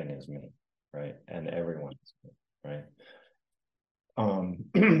whole thing is me, right? And everyone is me, right?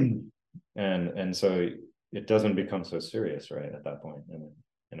 And so it doesn't become so serious, right, at that point,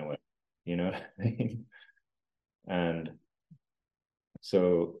 in a way, you know what I mean? And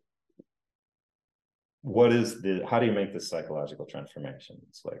so how do you make this psychological transformation?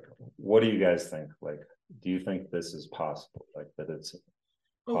 It's like, what do you guys think? Like, do you think this is possible? Like, that it's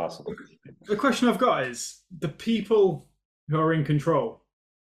possible? The question I've got is, the people who are in control,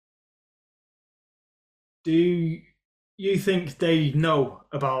 do you think they know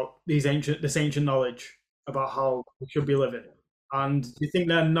about this ancient knowledge about how we should be living? And do you think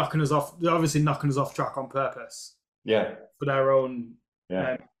they're knocking us off? They're obviously knocking us off track on purpose. Yeah. For their own.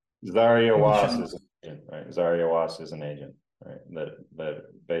 Yeah. Zarya Was is an agent, right? Zarya Was is an agent, right? That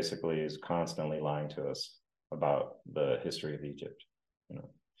basically is constantly lying to us about the history of Egypt, you know.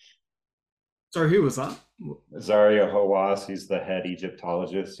 Sorry, who was that? Zarya Hawass, he's the head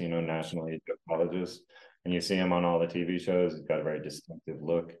Egyptologist, you know, national Egyptologist. And you see him on all the TV shows. He's got a very distinctive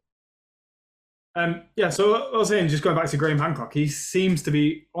look. Yeah, so I was saying, just going back to Graham Hancock, he seems to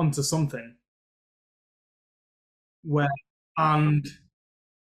be onto something. And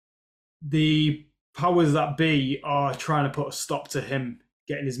the powers that be are trying to put a stop to him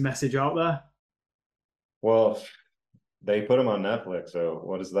getting his message out there? Well, they put him on Netflix, so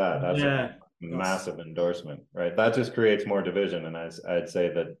what is that? That's Yeah, a massive endorsement, right? That just creates more division, and I'd say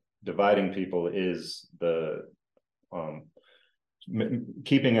that dividing people is the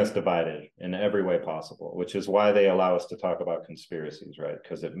keeping us divided in every way possible, which is why they allow us to talk about conspiracies, right?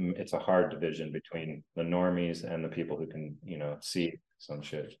 Because it's a hard division between the normies and the people who can, you know, see some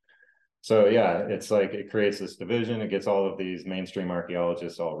shit. So yeah, it's like it creates this division. It gets all of these mainstream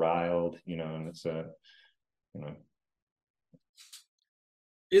archaeologists all riled, you know, and it's a, you know.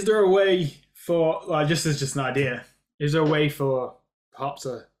 Is there a way for, like, just as just an idea, is there a way for perhaps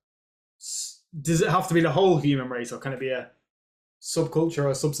does it have to be the whole human race, or can it be a subculture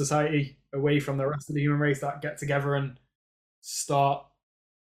or sub society away from the rest of the human race that get together and start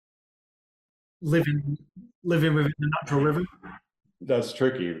living within the natural rhythm? That's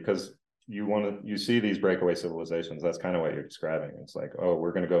tricky because you see these breakaway civilizations. That's kind of what you're describing. It's like, oh,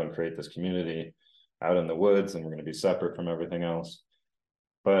 we're going to go and create this community out in the woods, and we're going to be separate from everything else.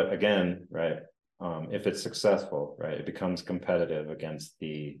 But again, right, if it's successful, right, it becomes competitive against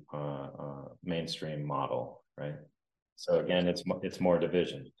the mainstream model, right? So again, it's more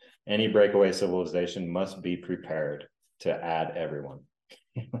division. Any breakaway civilization must be prepared to add everyone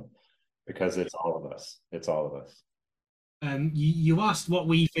because it's all of us. It's all of us. You asked what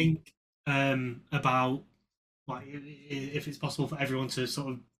we think about, like, if it's possible for everyone to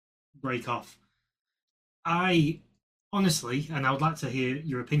sort of break off. I honestly, and I would like to hear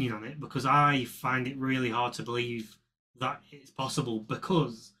your opinion on it, because I find it really hard to believe that it's possible.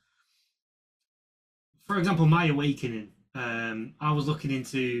 Because, for example, my awakening, I was looking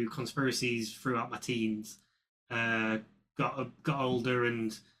into conspiracies throughout my teens, got older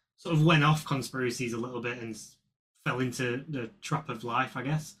and sort of went off conspiracies a little bit and fell into the trap of life, I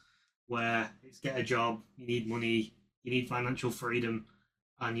guess, where it's get a job, you need money, you need financial freedom,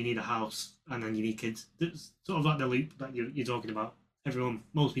 and you need a house, and then you need kids. It's sort of like the loop that you're talking about.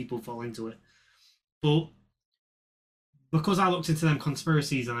 Most people fall into it. But because I looked into them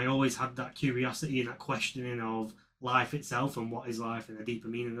conspiracies and I always had that curiosity and that questioning of life itself and what is life and the deeper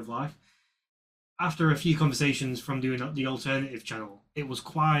meaning of life, after a few conversations from doing the alternative channel, it was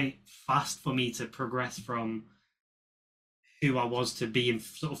quite fast for me to progress from who I was to being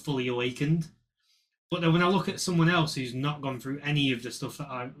sort of fully awakened. But then when I look at someone else who's not gone through any of the stuff that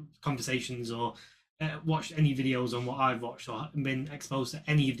I conversations or watched any videos on what I've watched or been exposed to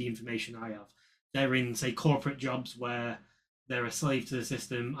any of the information I have, they're in, say, corporate jobs where they're a slave to the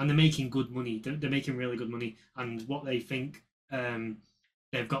system and they're making good money. They're making really good money, and what they think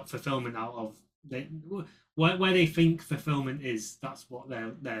they've got fulfillment out of, where they think fulfillment is, that's what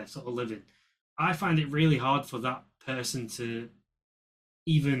they're sort of living. I find it really hard for that person to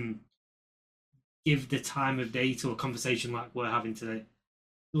even give the time of day to a conversation like we're having today,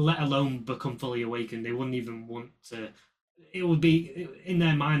 let alone become fully awakened. They wouldn't even want to. It would be, in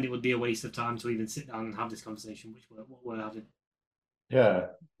their mind, it would be a waste of time to even sit down and have this conversation, which we're having. Yeah,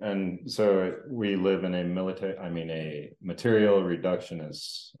 and so we live in a material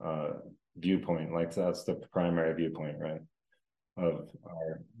reductionist viewpoint. Like that's the primary viewpoint, right, of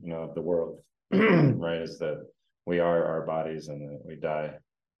our, of the world, right? Is that we are our bodies and that we die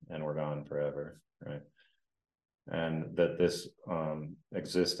and we're gone forever, right? And that this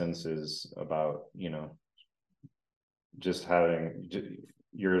existence is about, just having,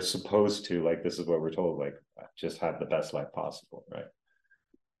 you're supposed to, like, this is what we're told, like, just have the best life possible, right?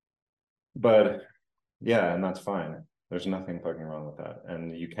 But yeah, and that's fine. There's nothing fucking wrong with that.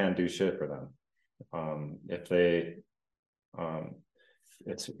 And you can't do shit for them. If they,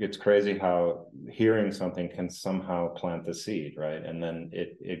 it's crazy how hearing something can somehow plant the seed, right? And then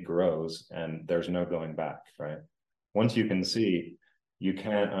it grows and there's no going back, right? Once you can see, you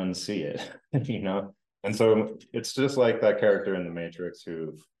can't unsee it, And so it's just like that character in The Matrix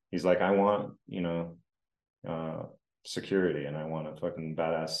who he's like, I want, security and I want a fucking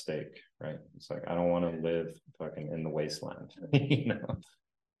badass steak, right? It's like, I don't want to live fucking in the wasteland, And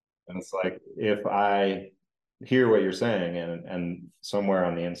it's like, if I hear what you're saying and somewhere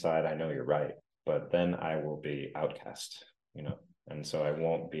on the inside, I know you're right, but then I will be outcast, and so I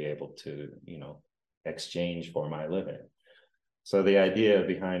won't be able to, exchange for my living. So the idea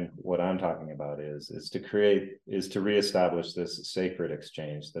behind what I'm talking about is to reestablish this sacred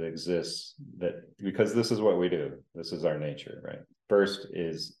exchange that exists, because this is what we do. This is our nature, right? First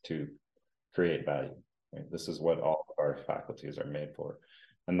is to create value, right? This is what all of our faculties are made for.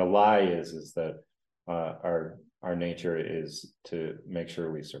 And the lie is that our nature is to make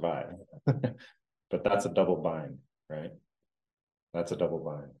sure we survive. But that's a double bind, right? That's a double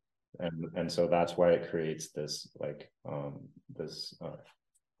bind. And so that's why it creates this like this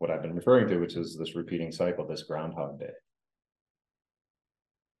what I've been referring to, which is this repeating cycle, this Groundhog Day.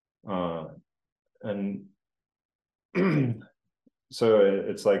 And so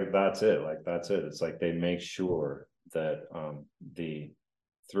it's like that's it. It's like they make sure that the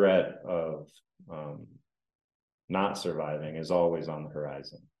threat of not surviving is always on the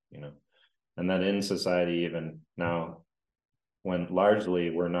horizon, you know, and that in society, even now, when largely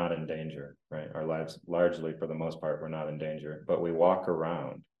we're not in danger, right? Our lives, largely for the most part, we're not in danger, but we walk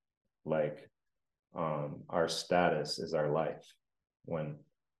around like our status is our life, when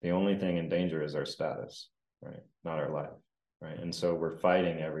the only thing in danger is our status, right? Not our life, right? And so we're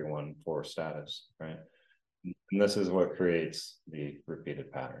fighting everyone for status, right? And this is what creates the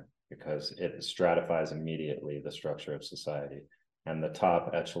repeated pattern, because it stratifies immediately the structure of society, and the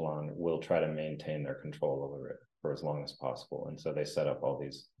top echelon will try to maintain their control over it for as long as possible. And so they set up all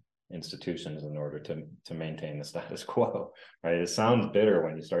these institutions in order to maintain the status quo, right? It sounds bitter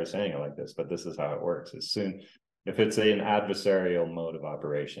when you start saying it like this, but this is how it works. As soon, if it's an adversarial mode of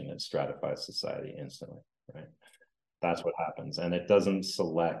operation, it stratifies society instantly, right? That's what happens. And it doesn't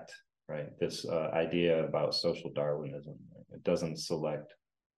select, right? This idea about social Darwinism, right? It doesn't select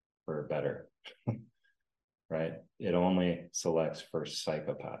for better, right? It only selects for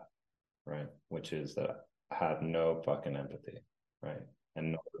psychopath, right? Which is that have no fucking empathy, right?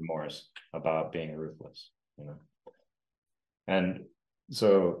 And no remorse about being ruthless, you know? And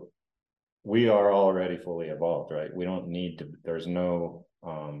so we are already fully evolved, right? We don't need to, there's no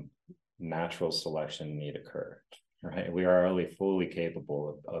natural selection need occur, right? We are already fully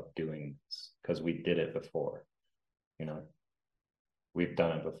capable of doing this because we did it before, you know? We've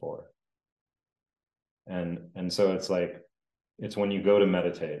done it before. And so it's like, it's when you go to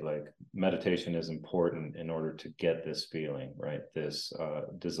meditate, like meditation is important in order to get this feeling, right? This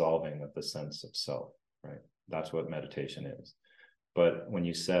dissolving of the sense of self, right? That's what meditation is. But when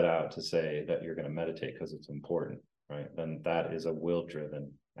you set out to say that you're going to meditate because it's important, right? Then that is a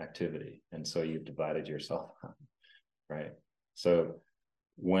will-driven activity. And so you've divided yourself up, right? So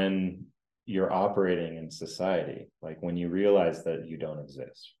when you're operating in society, like when you realize that you don't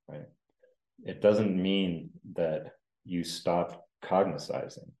exist, right? It doesn't mean that you stop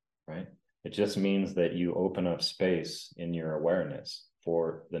cognizing, right? It just means that you open up space in your awareness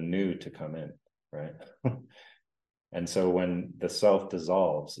for the new to come in, right? And so when the self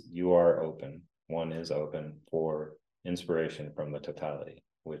dissolves, you are open. One is open for inspiration from the totality,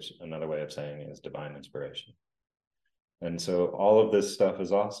 which another way of saying is divine inspiration. And so all of this stuff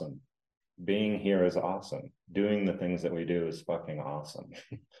is awesome. Being here is awesome. Doing the things that we do is fucking awesome.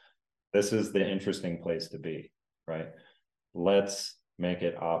 This is the interesting place to be, right? Let's make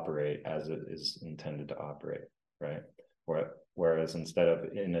it operate as it is intended to operate, right? Whereas instead of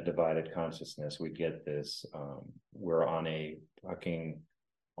in a divided consciousness, we get this, we're on a fucking,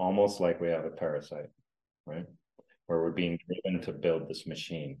 almost like we have a parasite, right? Where we're being driven to build this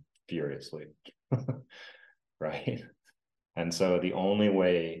machine furiously, right? And so the only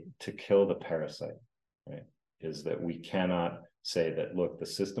way to kill the parasite, right, is that we cannot say that, look, the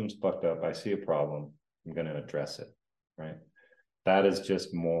system's fucked up, I see a problem, I'm going to address it, right? That is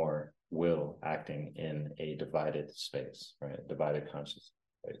just more will acting in a divided space, right? Divided conscious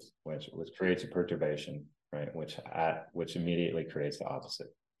space, which creates a perturbation, right? Which immediately creates the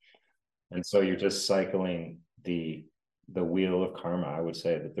opposite. And so you're just cycling the wheel of karma. I would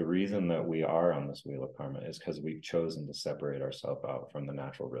say that the reason that we are on this wheel of karma is because we've chosen to separate ourselves out from the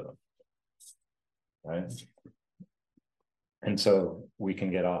natural rhythm, right? And so we can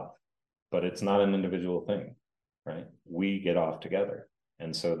get off, but it's not an individual thing, right? We get off together.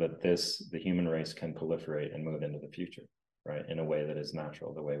 And so that the human race can proliferate and move into the future, right? In a way that is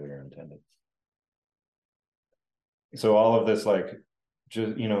natural, the way we are intended. So all of this, like,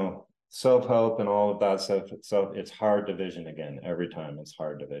 just, you know, self-help and all of that stuff, it's hard division again. Every time it's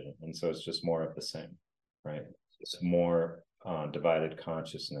hard division. And so it's just more of the same, right? It's more divided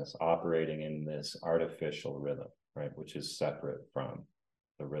consciousness operating in this artificial rhythm, right? Which is separate from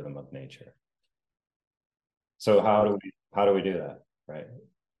the rhythm of nature. So how do we do that, right?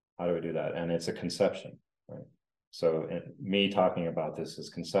 How do we do that? And it's a conception, right? So me talking about this is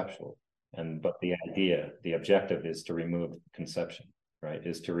conceptual, but the objective is to remove conception, right?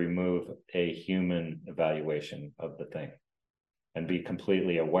 Is to remove a human evaluation of the thing and be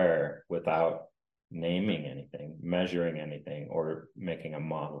completely aware without naming anything, measuring anything, or making a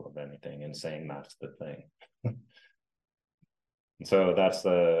model of anything and saying that's the thing. So that's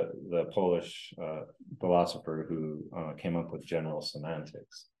the Polish philosopher who came up with general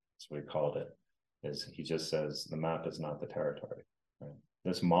semantics. That's what he called it. Is he just says the map is not the territory, right?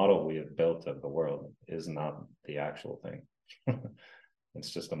 This model we have built of the world is not the actual thing.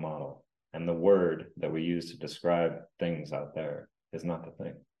 It's just a model. And the word that we use to describe things out there is not the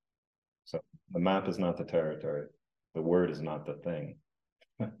thing. So the map is not the territory. The word is not the thing,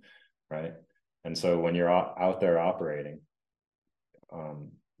 right? And so when you're out there operating,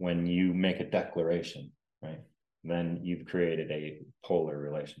 when you make a declaration, right, then you've created a polar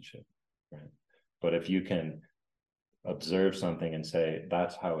relationship, right? But if you can observe something and say,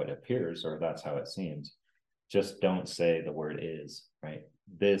 that's how it appears, or that's how it seems, just don't say the word is, right?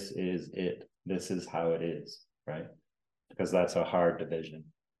 This is it. This is how it is, right? Because that's a hard division,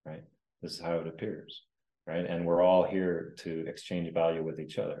 right? This is how it appears, right? And we're all here to exchange value with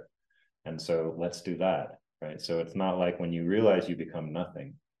each other. And so let's do that, right? So it's not like when you realize you become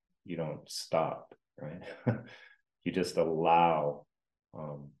nothing, you don't stop, right? You just allow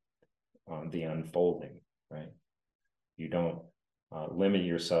the unfolding, right? You don't limit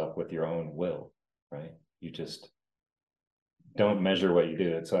yourself with your own will, right? You just don't measure what you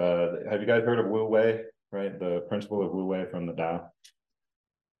do. It's have you guys heard of Wu Wei, right? The principle of Wu Wei from the Tao.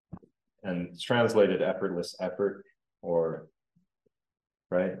 And it's translated effortless effort, or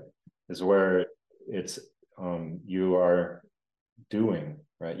right, is where it's you are doing,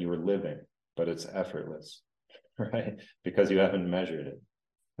 right? You are living, but it's effortless, right? Because you haven't measured it,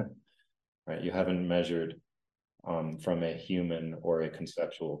 right? You haven't measured from a human or a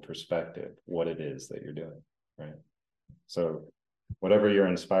conceptual perspective what it is that you're doing, right? So whatever you're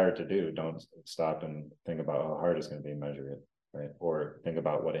inspired to do, don't stop and think about how hard it's going to be, measure it, right? Or think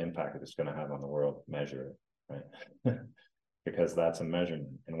about what impact it's going to have on the world, measure it, right? Because that's a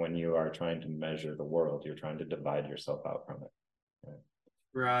measurement. And when you are trying to measure the world, you're trying to divide yourself out from it.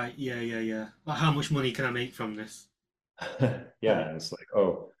 Right. Yeah. Like, how much money can I make from this? Yeah, and it's like,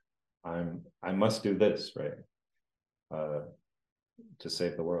 oh, I must do this, right? To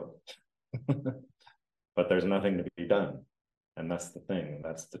save the world. But there's nothing to be done. And that's the thing.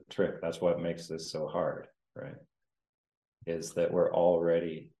 That's the trick. That's what makes this so hard, right? Is that we're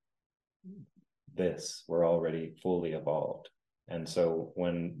already we're already fully evolved. And so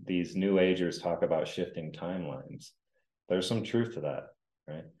when these new agers talk about shifting timelines, there's some truth to that,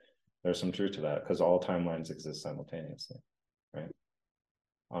 right? There's some truth to that, because all timelines exist simultaneously, right?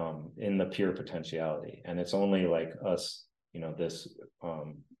 In the pure potentiality. And it's only like us, this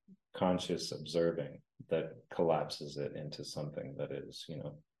conscious observing that collapses it into something that is,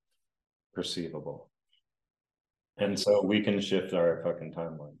 perceivable. And so we can shift our fucking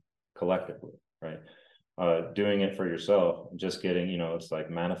timeline collectively, right? Doing it for yourself, just getting, it's like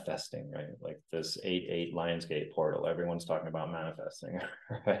manifesting, right? Like this 8-8 Lionsgate portal, everyone's talking about manifesting,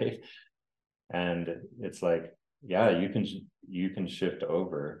 right? And it's like, yeah, you can shift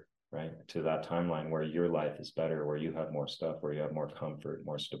over, right, to that timeline where your life is better, where you have more stuff, where you have more comfort,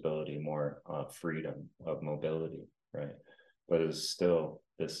 more stability, more freedom of mobility, right? But it's still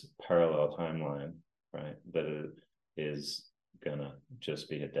this parallel timeline, right, that it is gonna just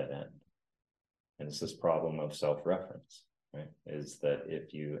be a dead end. And it's this problem of self-reference, right? Is that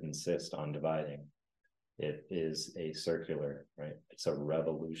if you insist on dividing, it is a circular, right? It's a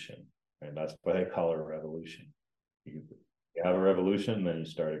revolution, right? That's what I call a revolution. You have a revolution, then you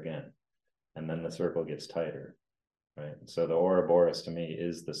start again. And then the circle gets tighter, right? So the Ouroboros to me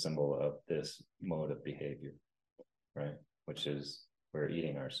is the symbol of this mode of behavior, right? Which is we're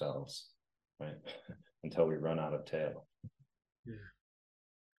eating ourselves, right? Until we run out of tail. Yeah.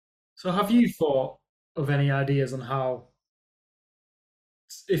 So have you thought of any ideas on how,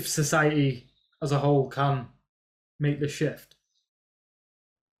 if society as a whole can make the shift?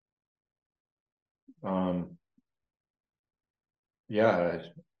 Yeah,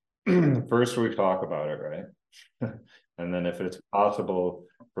 first we talk about it, right? And then if it's possible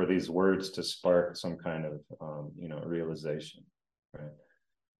for these words to spark some kind of realization, right?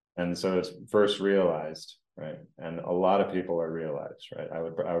 And so it's first realized, right? And a lot of people are realized, right? I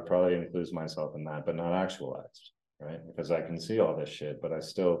would probably include myself in that, but not actualized, right? Because I can see all this shit, but I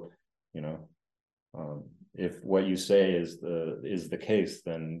still, if what you say is the case,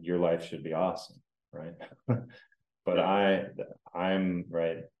 then your life should be awesome, right? But I'm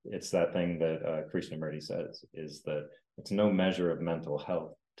right. It's that thing that Krishnamurti says, is that it's no measure of mental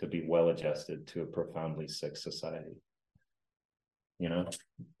health to be well adjusted to a profoundly sick society,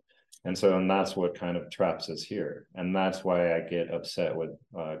 And so, and that's what kind of traps us here. And that's why I get upset with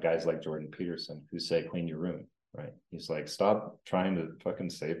guys like Jordan Peterson who say, clean your room, right? He's like, stop trying to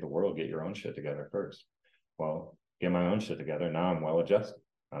fucking save the world. Get your own shit together first. Well, get my own shit together. Now I'm well adjusted.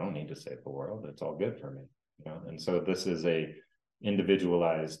 I don't need to save the world. It's all good for me, And so this is a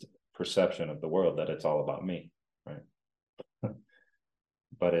individualized perception of the world that it's all about me, right?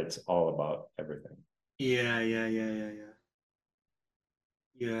 but it's all about everything. Yeah.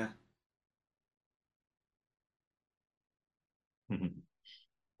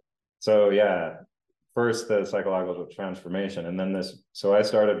 So yeah, first the psychological transformation, and then this. So I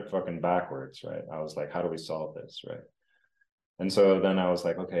started fucking backwards, right? I was like, how do we solve this, right? And so then I was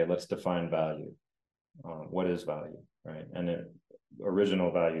like, okay, let's define value. What is value, right? And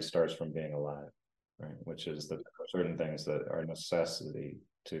original value starts from being alive, right? Which is that there are certain things that are necessity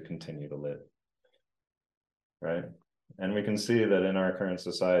to continue to live, right? And we can see that in our current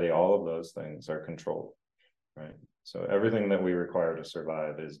society, all of those things are controlled, right? So everything that we require to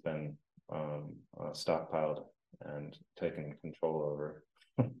survive has been stockpiled and taken control over,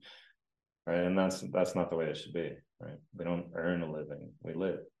 right? And that's not the way it should be, right? We don't earn a living, we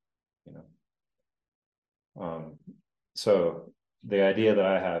live, you know. So the idea that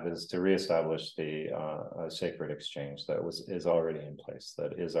I have is to reestablish the sacred exchange that is already in place,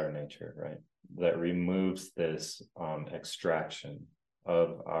 that is our nature, right? That removes this extraction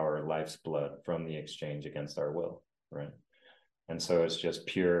of our life's blood from the exchange against our will, right? And so it's just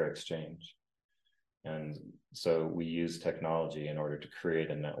pure exchange. And so we use technology in order to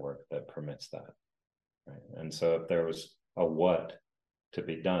create a network that permits that, right? And so if there was a what to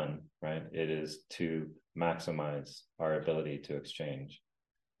be done, right, it is to maximize our ability to exchange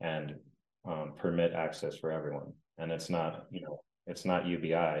and permit access for everyone. And it's not, you know, it's not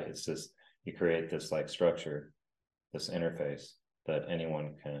UBI. It's just you create this like structure, this interface that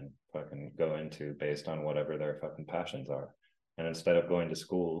anyone can fucking go into based on whatever their fucking passions are. And instead of going to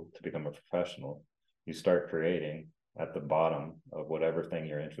school to become a professional, you start creating at the bottom of whatever thing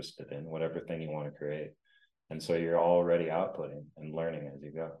you're interested in, whatever thing you want to create. And so you're already outputting and learning as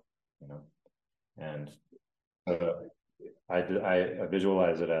you go, you know. And I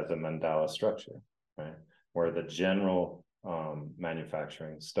visualize it as a mandala structure, right? Where the general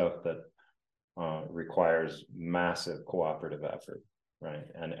manufacturing stuff that requires massive cooperative effort, right?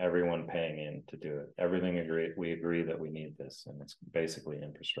 And everyone paying in to do it. Everything we agree that we need this, and it's basically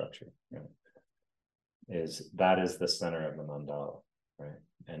infrastructure, right? That is the center of the mandala, right?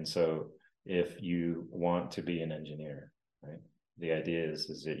 And so if you want to be an engineer, right, the idea is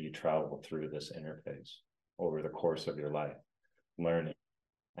that you travel through this interface over the course of your life, learning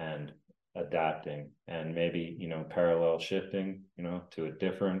and adapting, and maybe, you know, parallel shifting, you know, to a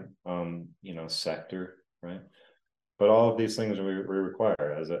different you know, sector, right? But all of these things we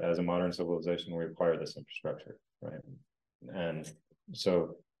require as a modern civilization. We require this infrastructure, right? And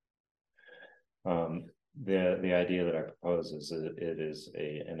so the idea that I propose is that it is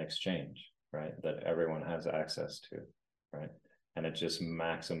an exchange, right, that everyone has access to, right? And it just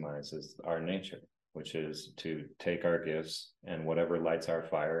maximizes our nature, which is to take our gifts and whatever lights our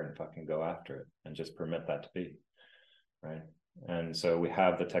fire and fucking go after it and just permit that to be, right? And so we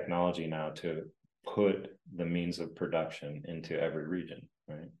have the technology now to put the means of production into every region,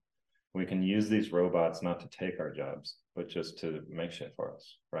 right? We can use these robots not to take our jobs, but just to make shit for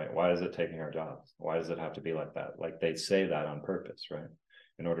us, right? Why is it taking our jobs? Why does it have to be like that? Like they say that on purpose, right?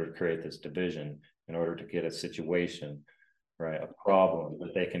 In order to create this division, in order to get a situation, right, a problem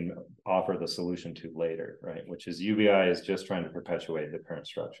that they can offer the solution to later, right? Which is UBI is just trying to perpetuate the current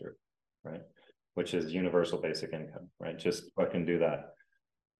structure, right? Which is universal basic income, right? Just fucking do that,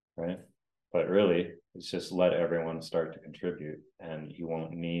 right? But really, it's just let everyone start to contribute, and you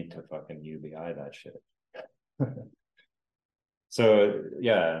won't need to fucking UBI that shit. So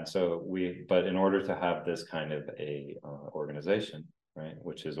yeah, so but in order to have this kind of a organization, right,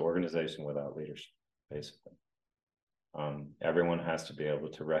 which is organization without leadership, basically, everyone has to be able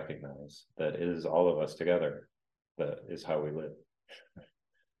to recognize that it is all of us together that is how we live,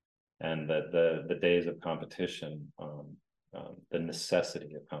 and that the days of competition, the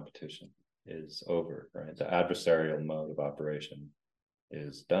necessity of competition is over, right? The adversarial mode of operation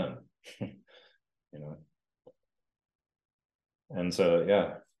is done, you know. And so,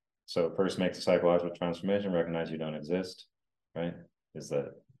 yeah, so first make the psychological transformation, recognize you don't exist, right? Is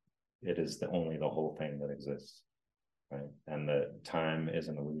that it is only the whole thing that exists, right? And that time is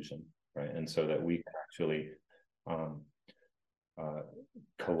an illusion, right? And so that we can actually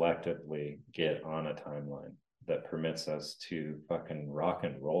collectively get on a timeline that permits us to fucking rock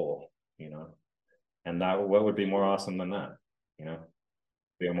and roll, you know. And that, what would be more awesome than that, you know?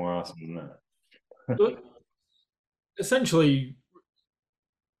 Be more awesome than that. Essentially,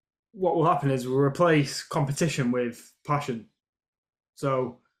 what will happen is we'll replace competition with passion.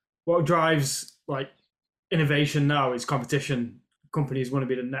 So what drives like innovation now is competition. Companies want to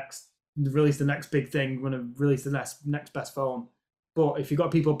be the next, release the next big thing, want to release the next best phone. But if you've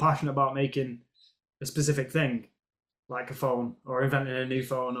got people passionate about making a specific thing, like a phone or inventing a new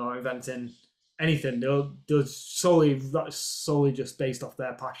phone or inventing anything. They'll solely, that's solely just based off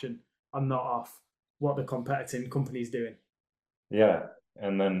their passion and not off what the competing company's doing. Yeah.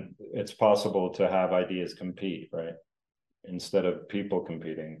 And then it's possible to have ideas compete, right? Instead of people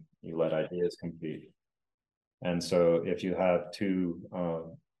competing, you let ideas compete. And so if you have two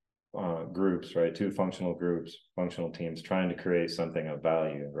groups, right, two functional groups, functional teams trying to create something of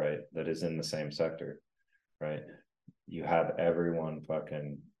value, right, that is in the same sector, right, you have everyone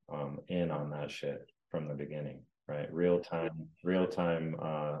fucking in on that shit from the beginning, right? Real time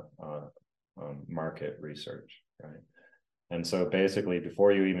market research, right? And so basically,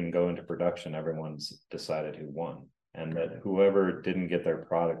 before you even go into production, everyone's decided who won, and that whoever didn't get their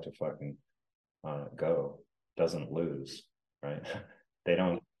product to fucking go doesn't lose, right? They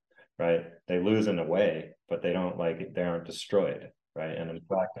don't, right? They lose in a way, but they don't, like, they aren't destroyed, right? And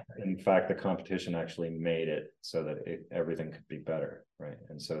in fact, the competition actually made it so that everything could be better, right?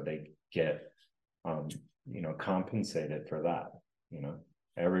 And so they get, you know, compensated for that. You know,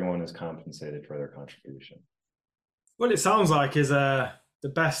 everyone is compensated for their contribution. What it sounds like is the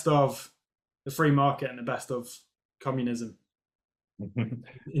best of the free market and the best of communism.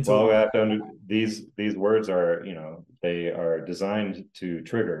 Well, we have to these words are, you know, they are designed to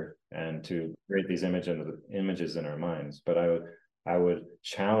trigger and to create these images in our minds. But I would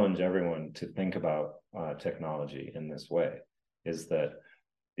challenge everyone to think about technology in this way: is that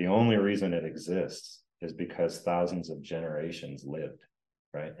the only reason it exists is because thousands of generations lived,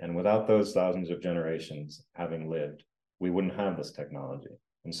 right? And without those thousands of generations having lived, we wouldn't have this technology.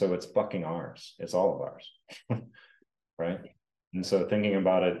 And so it's fucking ours. It's all of ours, right? And so thinking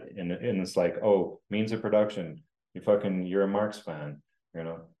about it in this, like, oh, means of production, you're a Marx fan, you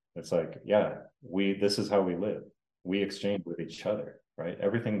know, it's like, yeah, this is how we live. We exchange with each other, right?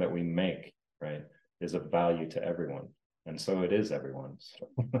 Everything that we make, right, is of value to everyone. And so it is everyone's,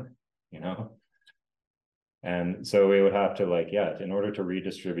 you know? And so we would have to, like, yeah, in order to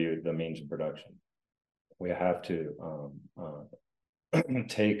redistribute the means of production, we have to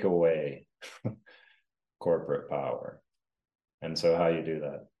take away corporate power. And so how you do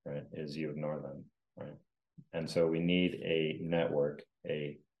that, right, is you ignore them, right? And so we need a network,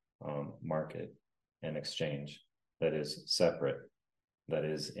 a market, an exchange that is separate, that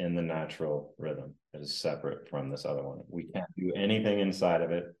is in the natural rhythm, that is separate from this other one. We can't do anything inside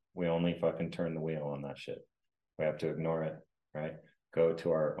of it. We only fucking turn the wheel on that shit. We have to ignore it, right? Go to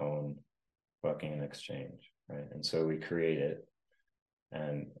our own fucking exchange, right? And so we create it,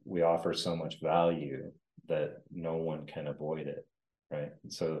 and we offer so much value that no one can avoid it, right?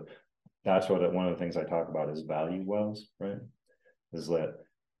 So that's what one of the things I talk about is value wells, right? Is that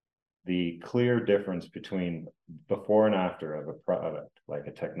the clear difference between before and after of a product, like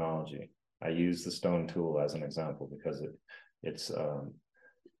a technology. I use the stone tool as an example because it's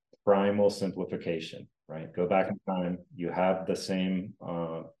primal simplification, right? Go back in time, you have the same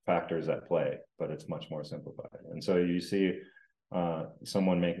factors at play, but it's much more simplified. And so you see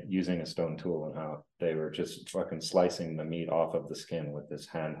someone using a stone tool and how they were just fucking slicing the meat off of the skin with this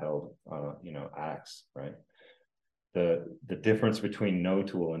handheld, you know, axe, right? The difference between no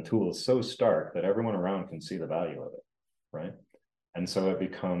tool and tool is so stark that everyone around can see the value of it, right? And so it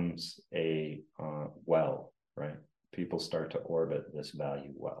becomes a well, right? People start to orbit this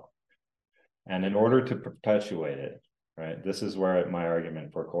value well. And in order to perpetuate it, right, this is where my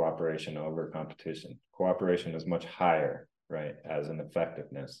argument for cooperation over competition. Cooperation is much higher, right, as an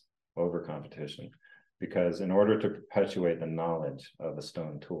effectiveness over competition, because in order to perpetuate the knowledge of a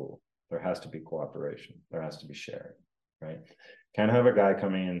stone tool, there has to be cooperation. There has to be sharing, right? Can't have a guy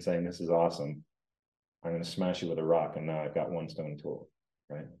coming in saying, this is awesome, I'm going to smash you with a rock, and now I've got one stone tool,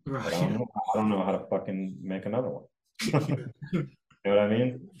 right? But I don't know how to fucking make another one. You know what I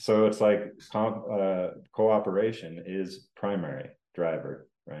mean? So it's like cooperation is primary driver,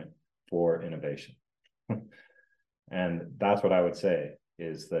 right, for innovation. And that's what I would say,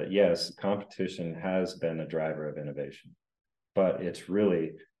 is that yes, competition has been a driver of innovation, but it's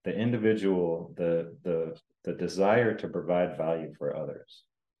really the individual, the desire to provide value for others.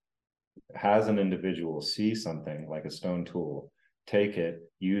 Has an individual see something like a stone tool, take it,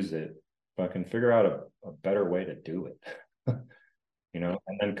 use it, fucking figure out a better way to do it. You know,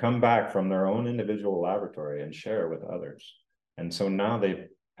 and then come back from their own individual laboratory and share with others. And so now they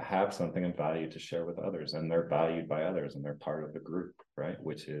have something of value to share with others, and they're valued by others, and they're part of the group, right?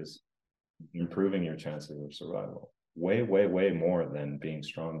 Which is improving your chances of survival way, way, way more than being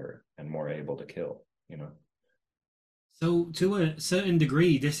stronger and more able to kill, you know? So to a certain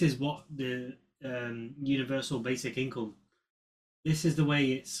degree, this is what the universal basic income, this is the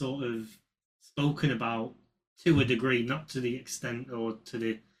way it's sort of spoken about to a degree, not to the extent or to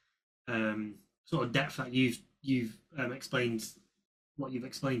the sort of depth that you've explained what you've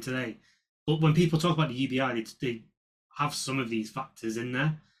explained today. But when people talk about the UBI, they have some of these factors in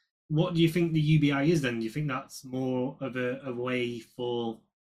there. What do you think the UBI is then? Do you think that's more of a way for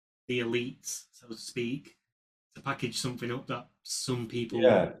the elites, so to speak, to package something up that some people?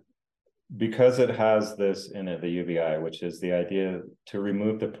 Yeah, because it has this in it, the UBI, which is the idea to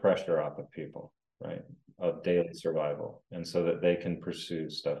remove the pressure off of people, right, of daily survival, and so that they can pursue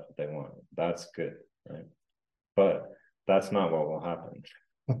stuff that they want. That's good, right? But that's not what will happen.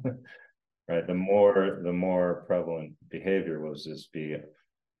 Right, the more prevalent behavior will just be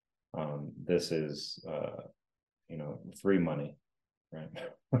this is free money, right?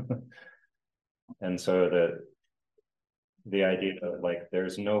 And so the idea of like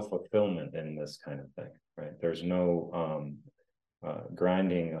there's no fulfillment in this kind of thing, right? There's no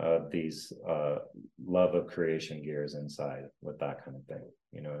grinding of these love of creation gears inside with that kind of thing,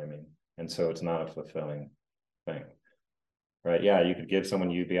 you know what I mean? And so it's not a fulfilling thing, right? Yeah, you could give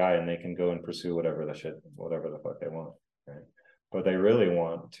someone UBI and they can go and pursue whatever the fuck they want, right? But they really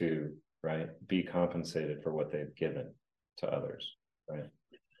want to, right, be compensated for what they've given to others, right?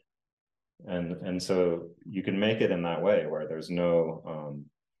 And so you can make it in that way where there's no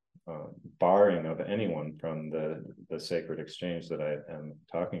barring of anyone from the sacred exchange that I am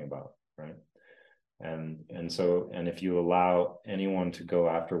talking about, right? And so if you allow anyone to go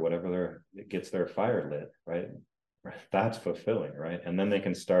after whatever gets their fire lit, right, that's fulfilling, right? And then they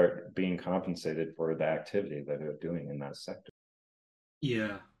can start being compensated for the activity that they're doing in that sector.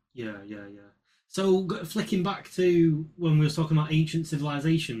 Yeah. So flicking back to when we were talking about ancient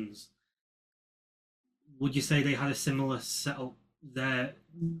civilizations, would you say they had a similar setup there?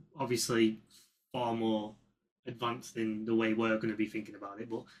 Obviously, far more advanced in the way we're going to be thinking about it.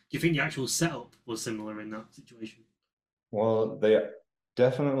 But do you think the actual setup was similar in that situation? Well, they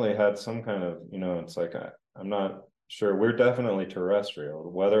definitely had some kind of, it's like I'm not sure. We're definitely terrestrial,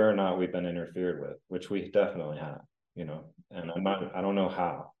 whether or not we've been interfered with, which we definitely have, and I don't know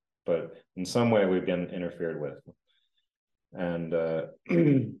how, but in some way we've been interfered with. And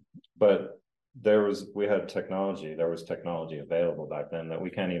but there was technology available back then that we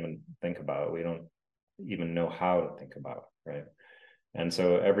can't even think about. We don't even know how to think about, right? And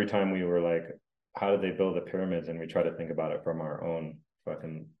so every time we were like, how did they build the pyramids, and we try to think about it from our own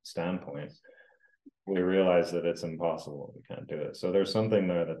fucking standpoint, we realize that it's impossible. We can't do it. So there's something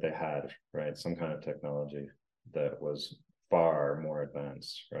there that they had, right? Some kind of technology that was far more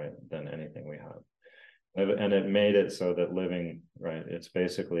advanced, right, than anything we have. And it made it so that living, right, it's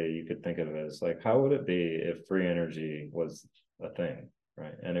basically, you could think of it as like, how would it be if free energy was a thing,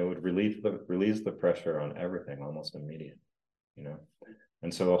 right? And it would release the pressure on everything almost immediately,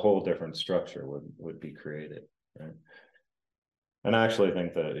 and so a whole different structure would be created, right? And I actually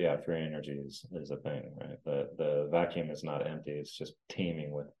think that, yeah, free energy is a thing, right? The vacuum is not empty, it's just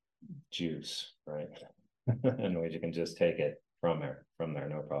teeming with juice, right? And we can just take it from there,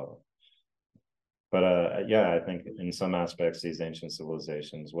 no problem. But yeah, I think in some aspects, these ancient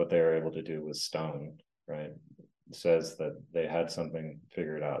civilizations, what they were able to do with stone, right, says that they had something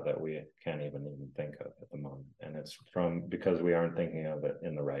figured out that we can't even think of at the moment. And it's because we aren't thinking of it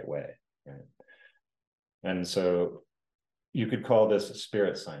in the right way, right? And so you could call this a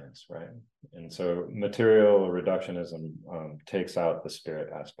spirit science, right? And so material reductionism takes out the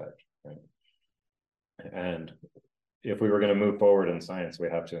spirit aspect, right? And if we were going to move forward in science, we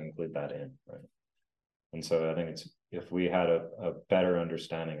have to include that in, right? And so I think if we had a better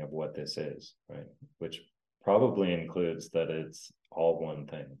understanding of what this is, right, which probably includes that it's all one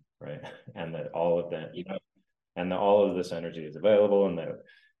thing, right, and that all of that, and that all of this energy is available, and that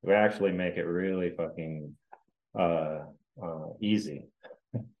we actually make it really fucking easy,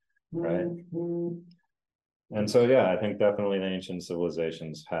 right? And so, yeah, I think definitely the ancient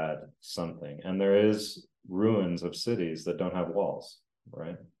civilizations had something, and there is ruins of cities that don't have walls,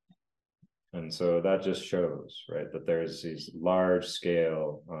 right? And so that just shows, right, that there's these large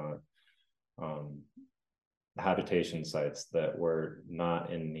scale habitation sites that were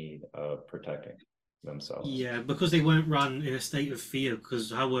not in need of protecting themselves. Yeah, because they weren't run in a state of fear, because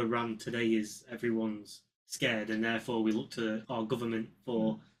how we're run today is everyone's scared, and therefore we look to our government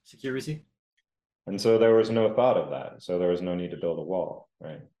for security. And so there was no thought of that. So there was no need to build a wall,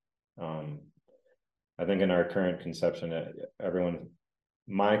 right? I think in our current conception,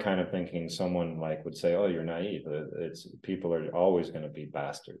 my kind of thinking, someone like would say, oh, you're naive. It's people are always going to be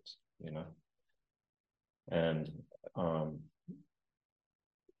bastards, and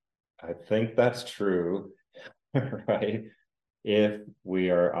I think that's true, right? If we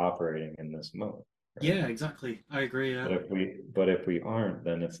are operating in this mode, Right? Yeah, exactly. I agree. Yeah. But if we aren't,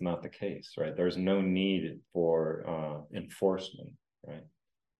 then it's not the case, right? There's no need for enforcement, right?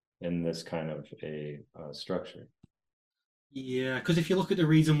 In this kind of a structure. Yeah, because if you look at the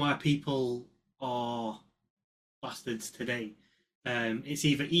reason why people are bastards today, it's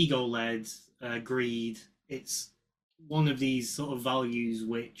either ego led, greed. It's one of these sort of values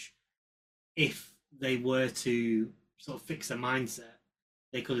which, if they were to sort of fix their mindset,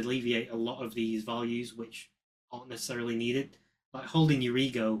 they could alleviate a lot of these values which aren't necessarily needed. Like holding your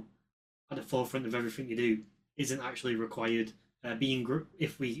ego at the forefront of everything you do isn't actually required.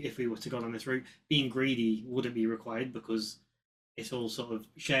 If we were to go down this route, being greedy wouldn't be required because it's all sort of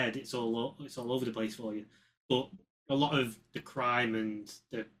shared. It's all over the place for you. But a lot of the crime and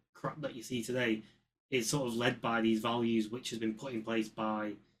the crap that you see today is sort of led by these values, which has been put in place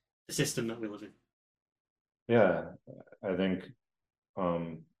by the system that we live in. Yeah, I think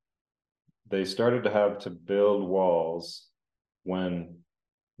they started to have to build walls when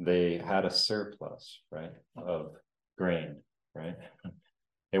they had a surplus, right, of grain, right?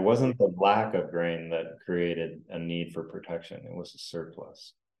 It wasn't the lack of grain that created a need for protection. It was a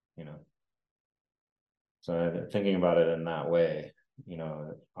surplus, you know. So thinking about it in that way,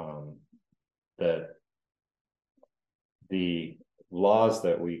 that the laws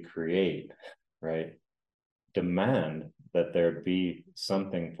that we create, right, demand that there be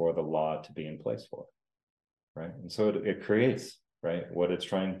something for the law to be in place for, right? And so it creates, right, what it's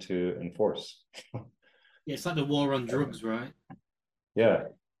trying to enforce. Yeah, it's like the war on drugs, right? Yeah.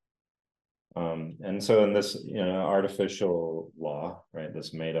 And so in this, artificial law, right,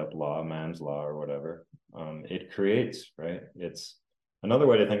 this made up law, man's law or whatever, it creates, right? It's another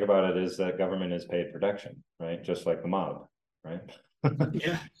way to think about it is that government is paid protection, right? Just like the mob, right?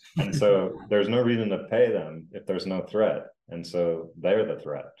 Yeah. And so there's no reason to pay them if there's no threat. And so they're the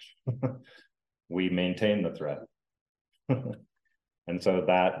threat. We maintain the threat. And so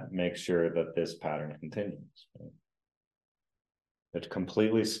that makes sure that this pattern continues. Right? It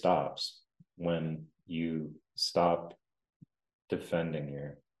completely stops when you stop defending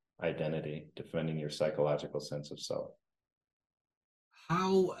your identity, defending your psychological sense of self.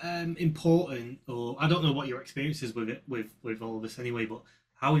 How important, or I don't know what your experience is with it, with all of this anyway, but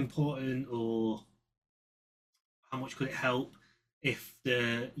how important or how much could it help if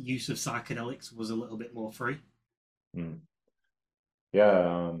the use of psychedelics was a little bit more free? Mm.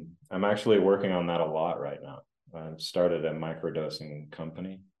 Yeah, I'm actually working on that a lot right now. I've started a microdosing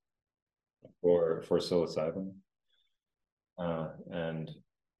company for psilocybin, and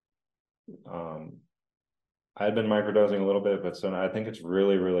I'd been microdosing a little bit, but so I think it's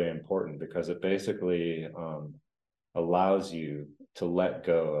really, really important because it basically allows you to let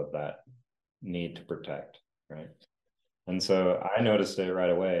go of that need to protect, right? And so I noticed it right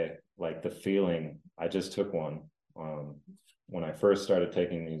away, like the feeling. I just took one when I first started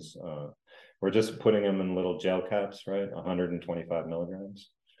taking these. We're just putting them in little gel caps, right? 125 milligrams.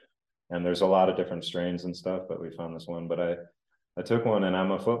 And there's a lot of different strains and stuff, but we found this one. But I took one, and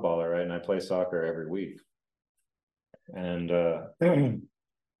I'm a footballer, right? And I play soccer every week. And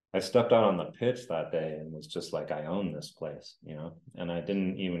I stepped out on the pitch that day and was just like, I own this place, and I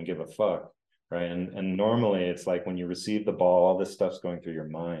didn't even give a fuck. Right. And normally it's like when you receive the ball, all this stuff's going through your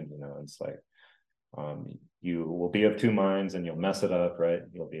mind, it's like you will be of two minds and you'll mess it up, right?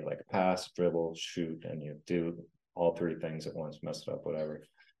 You'll be like pass, dribble, shoot, and you do all three things at once, mess it up, whatever.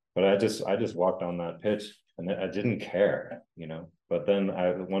 But I just walked on that pitch and I didn't care, But then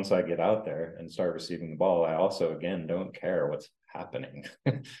once I get out there and start receiving the ball, I also again don't care what's happening.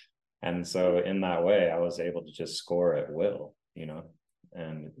 And so in that way, I was able to just score at will,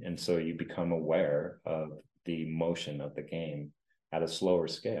 and so you become aware of the motion of the game at a slower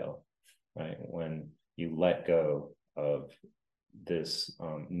scale, right? When you let go of this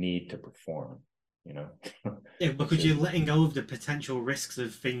need to perform, Yeah, because you're letting go of the potential risks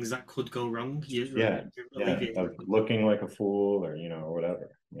of things that could go wrong. You're alleviating. Looking like a fool or or whatever,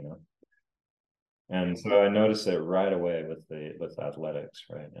 And so I noticed it right away with athletics,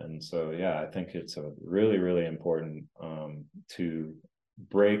 right? And so yeah, I think it's a really, really important to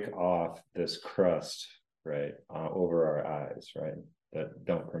break off this crust, right, over our eyes, right, that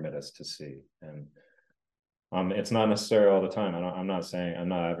don't permit us to see. And it's not necessary all the time. I'm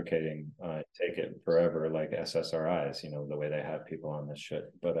not advocating take it forever like SSRIs, the way they have people on this shit.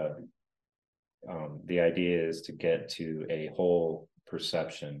 But the idea is to get to a whole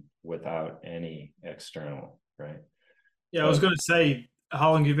perception without any external, right? Yeah, I was going to say,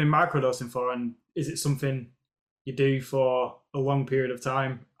 how long have you been microdosing for, and is it something you do for a long period of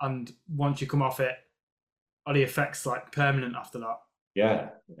time? And once you come off it, are the effects like permanent after that? Yeah,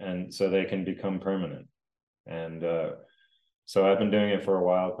 and so they can become permanent. And so I've been doing it for a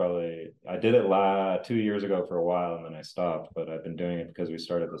while. Probably I did it 2 years ago for a while, and then I stopped. But I've been doing it because we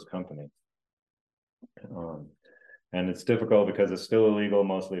started this company. Um, and it's difficult because it's still illegal,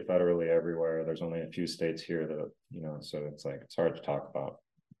 mostly federally everywhere. There's only a few states here that, so it's like it's hard to talk about.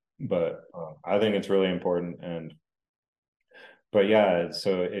 But I think it's really important. But yeah,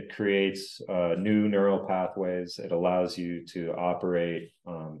 so it creates new neural pathways. It allows you to operate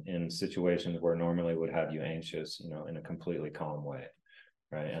in situations where normally would have you anxious, in a completely calm way,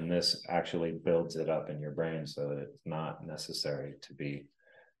 right? And this actually builds it up in your brain so that it's not necessary to be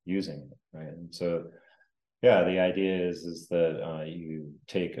using it, right? And so, yeah, the idea is that you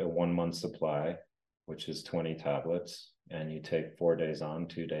take a 1 month supply, which is 20 tablets, and you take 4 days on,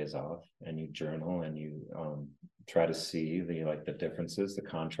 2 days off, and you journal and you try to see the differences, the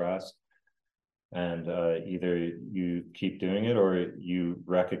contrast, and either you keep doing it or you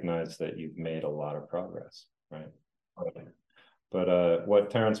recognize that you've made a lot of progress, right? But what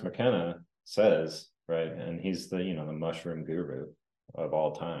Terence McKenna says, right, and he's the the mushroom guru of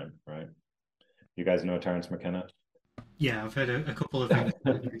all time, right? You guys know Terence McKenna? Yeah, I've heard a couple of things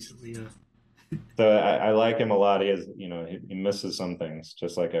recently. So I like him a lot. He has, he misses some things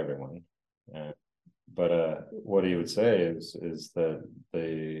just like everyone. But what he would say is that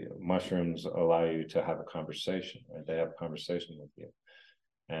the mushrooms allow you to have a conversation, right? They have a conversation with you.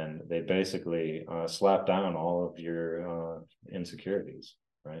 And they basically slap down all of your insecurities,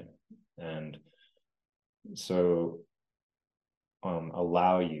 right? And so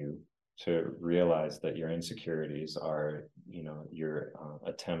allow you to realize that your insecurities are, your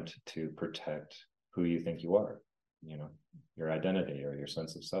attempt to protect who you think you are, your identity or your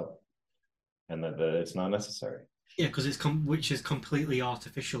sense of self, and that it's not necessary. Yeah, because which is completely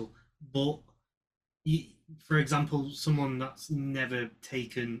artificial. But you, for example, someone that's never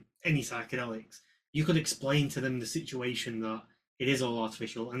taken any psychedelics, you could explain to them the situation that it is all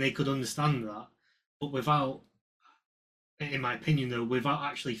artificial, and they could understand that. But without, in my opinion, though, without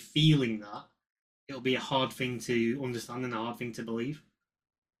actually feeling that, it'll be a hard thing to understand and a hard thing to believe.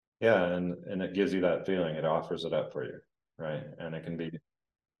 Yeah, and it gives you that feeling. It offers it up for you, right? And it can be,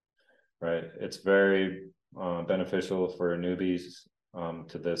 right. It's very beneficial for newbies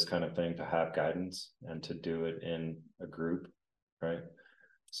to this kind of thing to have guidance and to do it in a group, right?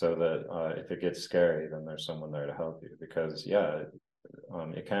 So that if it gets scary, then there's someone there to help you. Because yeah,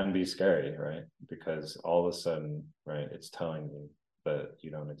 it can be scary, right? Because all of a sudden, right, it's telling you that you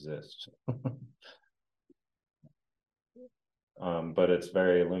don't exist. But it's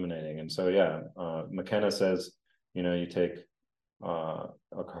very illuminating. And so, yeah, McKenna says, you take a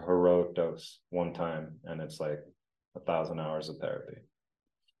heroic dose one time, and it's like 1,000 hours of therapy.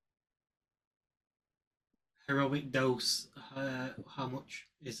 Heroic dose. How much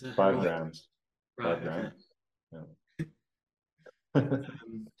is a 5 grams. Right. 5 grams. Okay. Yeah.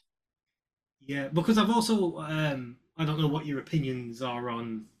 Yeah, because I've also I don't know what your opinions are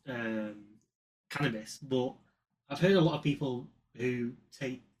on cannabis, but I've heard a lot of people who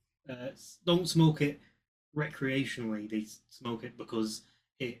take don't smoke it recreationally. They smoke it because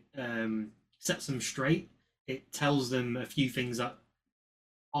it sets them straight. It tells them a few things that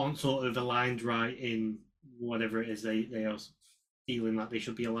aren't sort of aligned right in whatever it is they are feeling like they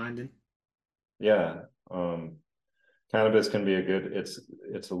should be aligned in. Yeah. Cannabis can be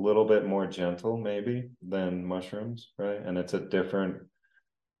it's a little bit more gentle maybe than mushrooms, right? And it's a different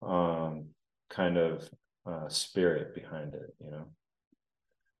kind of spirit behind it,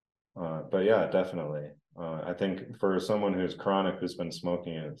 but yeah, definitely. I think for someone who's chronic, who's been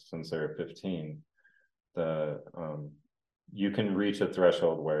smoking it since they were 15, you can reach a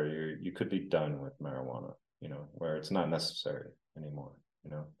threshold where you could be done with marijuana, where it's not necessary anymore,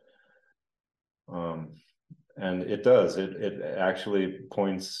 and it actually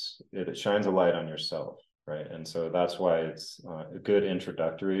it shines a light on yourself, right? And so that's why it's a good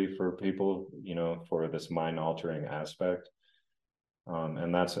introductory for people, for this mind altering aspect.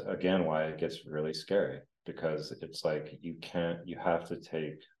 And that's again why it gets really scary, because it's like you have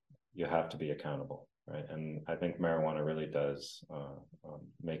to be accountable, right? And I think marijuana really does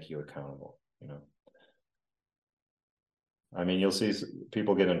make you accountable, I mean, you'll see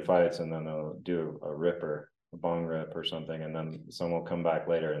people get in fights and then they'll do a bong rip or something, and then someone will come back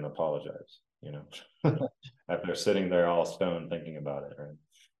later and apologize, after sitting there all stoned thinking about it, right?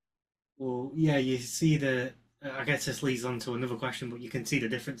 Well, yeah, you see the. I guess this leads on to another question, but you can see the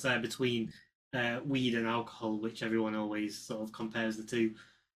difference there between weed and alcohol, which everyone always sort of compares the two.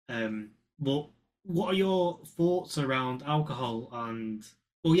 But what are your thoughts around alcohol and?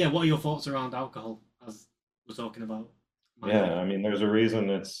 Well, yeah, what are your thoughts around alcohol as we're talking about Yeah, I mean, there's a reason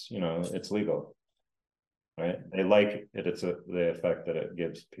it's, you know, it's legal, right? They like it. It's the effect that it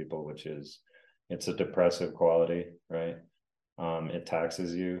gives people, which is it's a depressive quality, right? It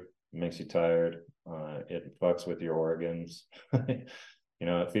taxes you, makes you tired. It fucks with your organs. You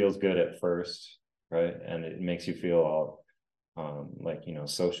know, it feels good at first, right? And it makes you feel all like, you know,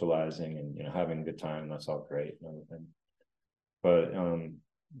 socializing and, you know, having a good time. That's all great and everything. But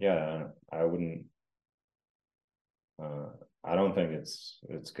yeah, I wouldn't. I don't think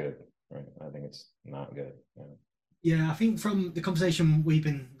it's good, right? I think it's not good. Yeah. Yeah, I think from the conversation we've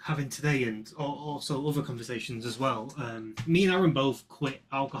been having today and also other conversations as well, me and Aaron both quit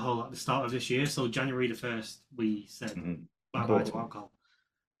alcohol at the start of this year. So January the 1st, we said bye bye to Cool. alcohol.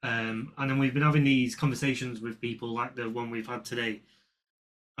 And then we've been having these conversations with people like the one we've had today.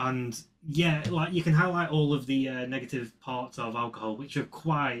 And yeah, like you can highlight all of the negative parts of alcohol, which are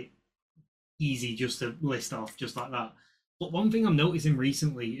quite easy just to list off just like that. But one thing I'm noticing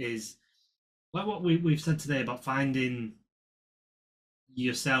recently is like what we've said today about finding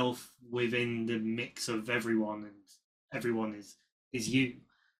yourself within the mix of everyone, and everyone is you.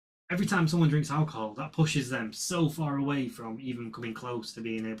 Every time someone drinks alcohol, that pushes them so far away from even coming close to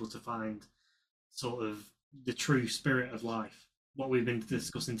being able to find sort of the true spirit of life, what we've been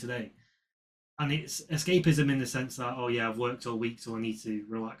discussing today. And it's escapism in the sense that, oh yeah, I've worked all week, so I need to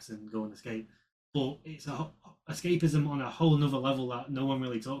relax and go and escape. But it's escapism on a whole nother level that no one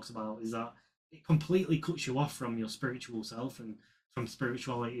really talks about, is that it completely cuts you off from your spiritual self and from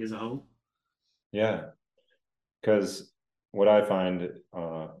spirituality as a whole. Yeah, because what I find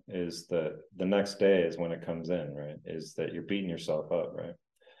is that the next day is when it comes in, right? Is that you're beating yourself up, right?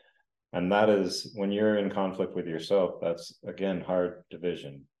 And that is when you're in conflict with yourself, that's again hard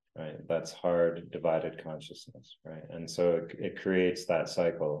division, right? That's hard divided consciousness, right? And so it creates that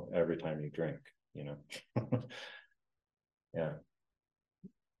cycle every time you drink, you know. Yeah.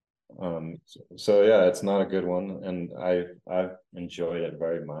 So yeah, it's not a good one, and I've enjoyed it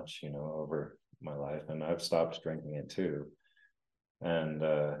very much, you know, over my life, and I've stopped drinking it too. And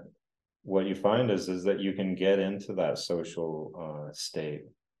what you find is that you can get into that social state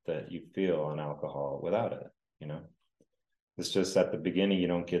that you feel on alcohol without it, you know. It's just at the beginning you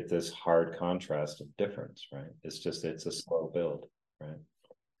don't get this hard contrast of difference, right? It's a slow build, right?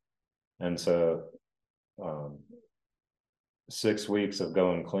 And so 6 weeks of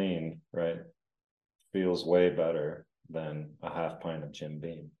going clean, right, feels way better than a half pint of Jim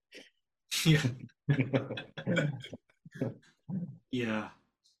Beam. Yeah. Yeah.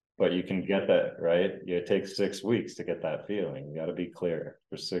 But you can get that, right? It takes 6 weeks to get that feeling. You got to be clear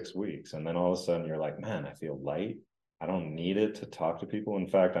for 6 weeks. And then all of a sudden you're like, man, I feel light. I don't need it to talk to people. In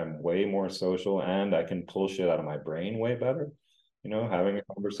fact, I'm way more social and I can pull shit out of my brain way better, you know, having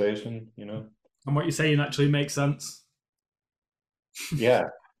a conversation, you know. And what you're saying actually makes sense. Yeah.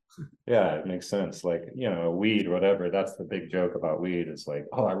 Yeah, it makes sense. Like, you know, weed, whatever. That's the big joke about weed. It's like,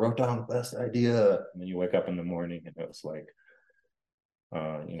 oh, I wrote down the best idea. And then you wake up in the morning and it's like,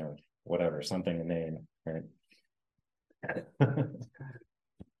 you know, whatever, something to name, right?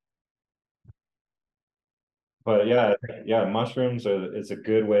 But yeah, mushrooms is a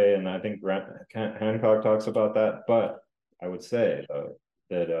good way, and I think Hancock talks about that. But I would say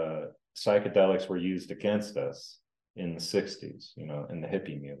that psychedelics were used against us in the '60s, you know, in the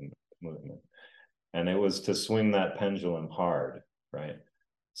hippie movement, and it was to swing that pendulum hard, right,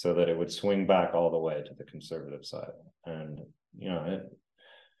 so that it would swing back all the way to the conservative side. And you know,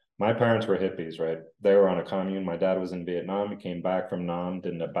 my parents were hippies, right? They were on a commune. My dad was in Vietnam. He came back from Nam,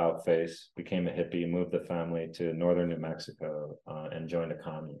 did an about face, became a hippie, moved the family to northern New Mexico, and joined a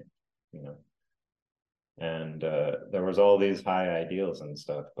commune, you know. And there was all these high ideals and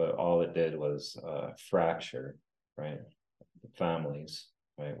stuff, but all it did was fracture, right? Families,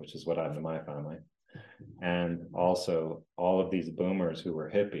 right? Which is what happened to my family. And also all of these boomers who were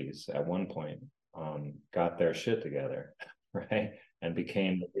hippies at one point got their shit together, right? And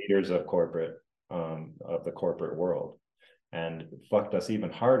became the leaders of of the corporate world, and fucked us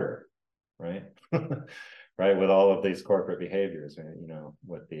even harder, right? Right, with all of these corporate behaviors, you know,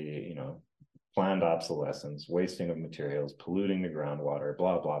 with the, you know, planned obsolescence, wasting of materials, polluting the groundwater,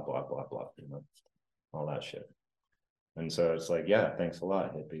 blah blah blah blah blah, you know, all that shit. And so it's like, yeah, thanks a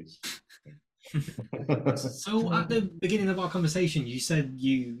lot, hippies. So at the beginning of our conversation, you said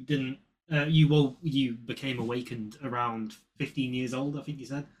you didn't. You became awakened around 15 years old. I think you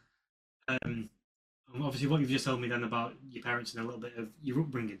said. And obviously, what you've just told me then about your parents and a little bit of your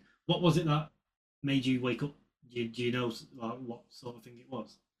upbringing. What was it that made you wake up? Do you know like, what sort of thing it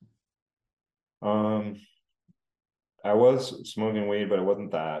was? um I was smoking weed, but it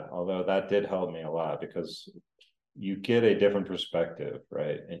wasn't that. Although that did help me a lot because you get a different perspective,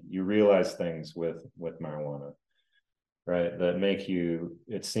 right? And you realize things with marijuana, right, that make you,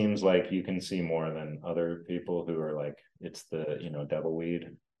 it seems like you can see more than other people who are like, it's the, you know, devil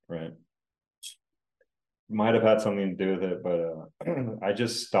weed, right? Might have had something to do with it, but I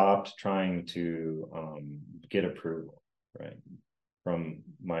just stopped trying to get approval, right, from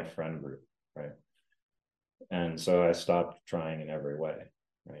my friend group, right? And so I stopped trying in every way,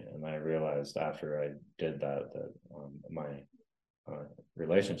 right? And I realized after I did that my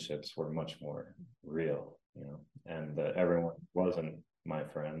relationships were much more real, you know, and that everyone wasn't my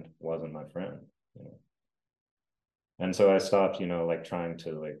friend, you know. And so I stopped, you know, like trying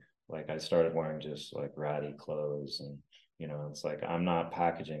to like I started wearing just like ratty clothes, and you know, it's like I'm not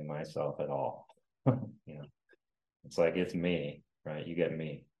packaging myself at all. You know, it's like it's me, right? You get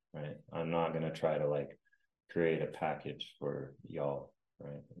me, right? I'm not gonna try to like create a package for y'all,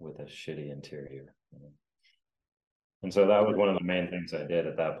 right, with a shitty interior, you know? And so that was one of the main things I did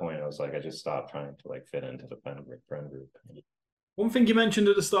at that point. I was like, I just stopped trying to like fit into the friend group. One thing you mentioned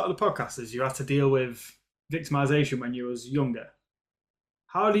at the start of the podcast is you had to deal with victimization when you was younger.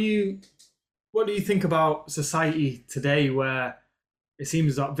 What do you think about society today where it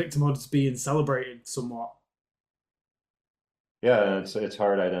seems that victimhood is being celebrated somewhat? Yeah, it's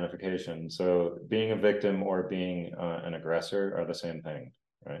hard identification. So being a victim or being an aggressor are the same thing,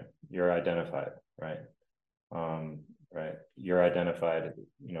 right? You're identified, right? Right. You're identified,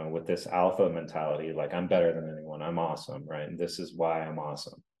 you know, with this alpha mentality, like I'm better than anyone, I'm awesome, right? And this is why I'm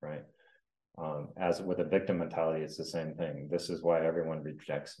awesome, right? As with a victim mentality, it's the same thing. This is why everyone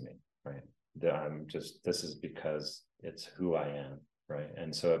rejects me, right? This is because it's who I am, right?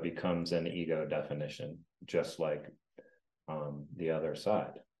 And so it becomes an ego definition, just like the other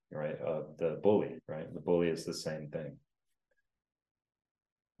side, right, of the bully, right? The bully is the same thing.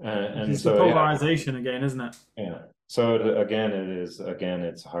 And It's so the polarization again, isn't it? Yeah. So again,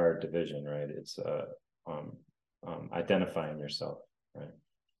 it's hard division, right? It's identifying yourself, right?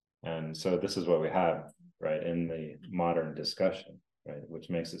 And so this is what we have, right, in the modern discussion, right, which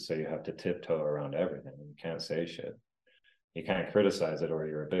makes it so you have to tiptoe around everything. You can't say shit. You can't criticize it, or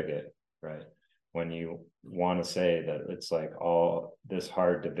you're a bigot, right? When you want to say that it's like all this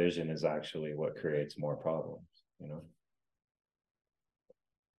hard division is actually what creates more problems, you know?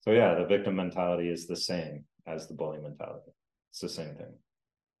 So yeah, the victim mentality is the same as the bully mentality. It's the same thing.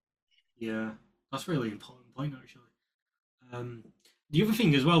 Yeah, that's a really important point, actually. The other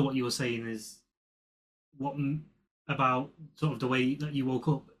thing as well, what you were saying is what about sort of the way that you woke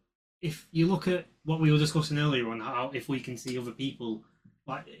up. If you look at what we were discussing earlier on how if we can see other people,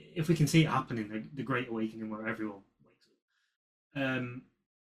 like if we can see it happening, the Great Awakening where everyone wakes up.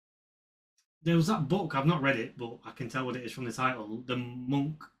 There was that book. I've not read it, but I can tell what it is from the title. The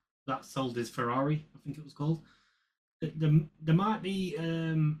monk that sold his Ferrari, I think it was called. There might be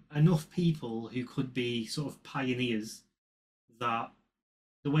enough people who could be sort of pioneers that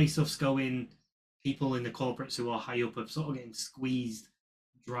the way stuff's going, people in the corporates who are high up are sort of getting squeezed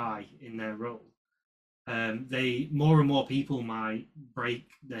dry in their role. They more and more people might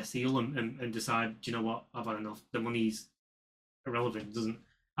break their seal and decide, do you know what, I've had enough. The money's irrelevant, doesn't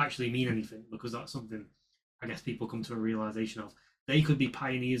actually mean anything, because that's something I guess people come to a realization of. They could be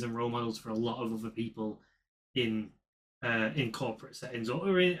pioneers and role models for a lot of other people in corporate settings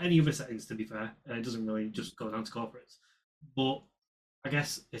or in any other settings. To be fair, it doesn't really just go down to corporates, but I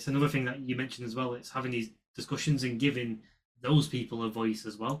guess it's another thing that you mentioned as well. It's having these discussions and giving those people a voice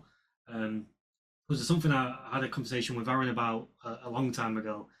as well. Was something I had a conversation with Aaron about a long time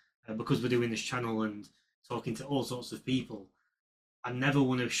ago, because we're doing this channel and talking to all sorts of people. I never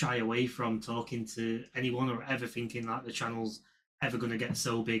want to shy away from talking to anyone or ever thinking that the channel's ever going to get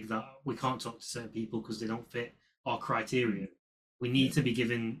so big that we can't talk to certain people because they don't fit our criteria. We need to be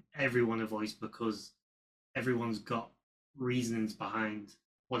giving everyone a voice because everyone's got reasons behind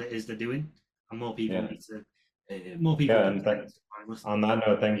what it is they're doing, and more people need to. More people. Yeah, and on that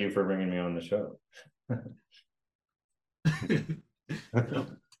note, thank you for bringing me on the show.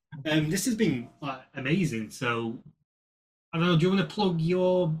 This has been like amazing. So I don't know. Do you want to plug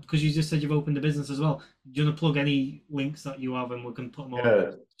your? Because you just said you've opened a business as well. Do you want to plug any links that you have, and we can put them all in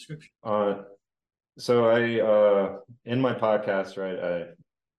the description? So I in my podcast, right?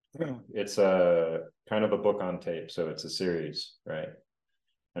 It's a kind of a book on tape, so it's a series, right?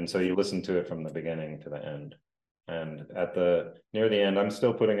 And so you listen to it from the beginning to the end. And at the near the end, I'm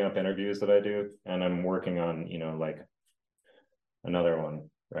still putting up interviews that I do, and I'm working on, you know, like another one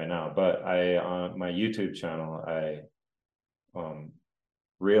right now. But I on my YouTube channel, I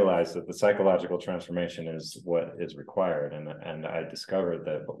realized that the psychological transformation is what is required, and I discovered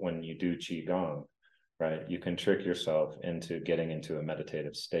that when you do qigong, right? You can trick yourself into getting into a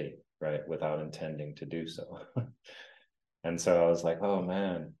meditative state, right, without intending to do so. And so I was like, oh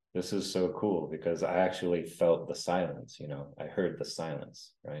man, this is so cool, because I actually felt the silence, you know, I heard the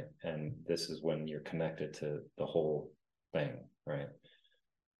silence, right? And this is when you're connected to the whole thing, right?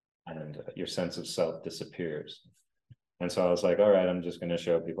 And your sense of self disappears. And so I was like, all right, I'm just going to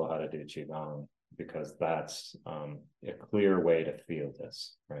show people how to do Qigong, because that's a clear way to feel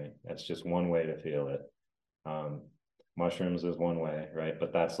this, right? That's just one way to feel it. Mushrooms is one way, right?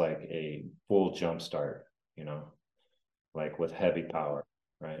 But that's like a full jump start, you know, like with heavy power,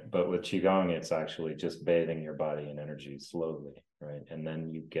 right? But with Qigong, it's actually just bathing your body in energy slowly, right? And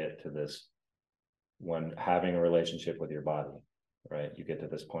then you get to this, when having a relationship with your body, right? You get to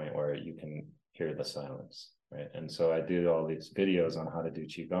this point where you can hear the silence, right? And so I do all these videos on how to do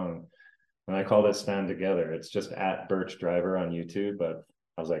Qigong, and I call this Stand Together. It's just at Birch Driver on YouTube, but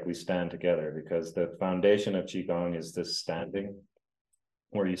I was like, we stand together, because the foundation of Qigong is this standing,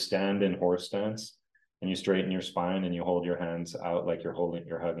 where you stand in horse stance and you straighten your spine and you hold your hands out like you're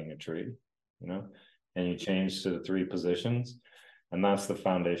hugging a tree, you know, and you change to the 3 positions. And that's the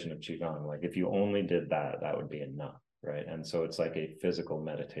foundation of Qigong. Like if you only did that, that would be enough, right? And so it's like a physical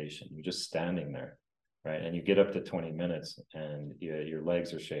meditation. You're just standing there, right? And you get up to 20 minutes and your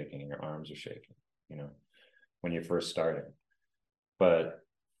legs are shaking and your arms are shaking, you know, when you're first starting. But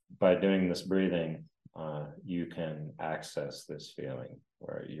by doing this breathing, you can access this feeling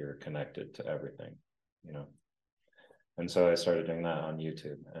where you're connected to everything, you know. And so I started doing that on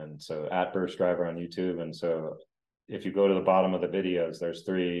YouTube. And so at Birch Driver on YouTube. And so if you go to the bottom of the videos, there's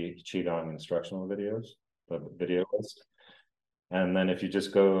 3 Qigong instructional videos, the video list. And then if you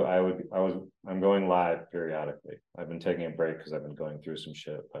just go, I'm going live periodically. I've been taking a break because I've been going through some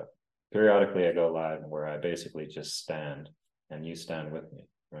shit, but periodically I go live where I basically just stand and you stand with me,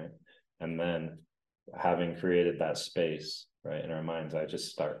 right? And then having created that space, right, in our minds, I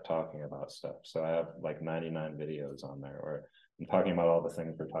just start talking about stuff. So I have like 99 videos on there where I'm talking about all the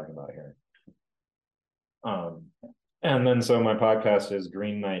things we're talking about here. And then so my podcast is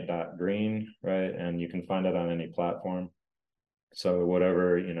greennight.green, right? And you can find it on any platform. So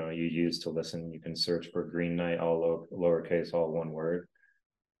whatever, you know, you use to listen, you can search for Green Knight, all lowercase, all one word.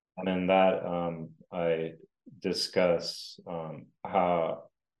 And in that, I discuss how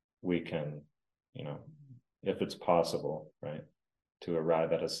we can, you know, if it's possible, right, to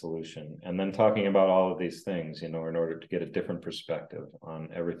arrive at a solution. And then talking about all of these things, you know, in order to get a different perspective on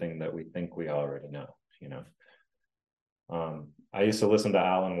everything that we think we already know, you know. I used to listen to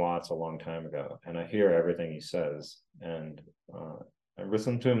Alan Watts a long time ago, and I hear everything he says. And I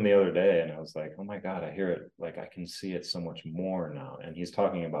listened to him the other day, and I was like, oh my God, I hear it. Like I can see it so much more now. And he's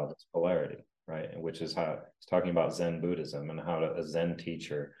talking about this polarity, right? Which is how he's talking about Zen Buddhism and how a Zen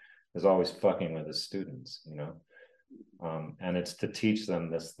teacher is always fucking with his students, you know. And it's to teach them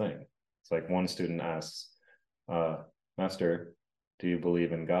this thing. It's like one student asks, Master, do you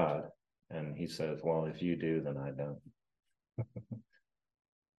believe in God? And he says, well, if you do, then I don't.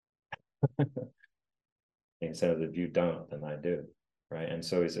 He says, if you don't, then I do, right? And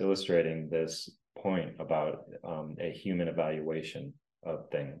so he's illustrating this point about a human evaluation of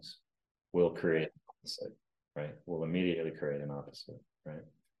things will create an opposite, right? Will immediately create an opposite, right?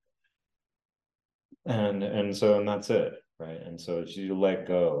 And so that's it, right? And so as you let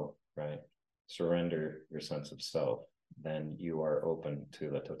go, right, surrender your sense of self, then you are open to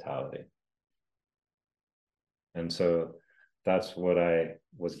the totality. And so that's what I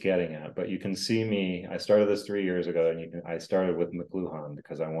was getting at. But you can see me, I started this 3 years ago, and I started with McLuhan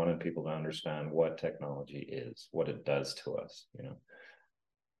because I wanted people to understand what technology is, what it does to us, you know.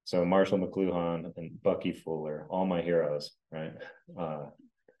 So Marshall McLuhan and Bucky Fuller, all my heroes, right?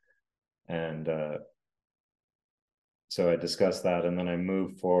 So I discussed that, and then I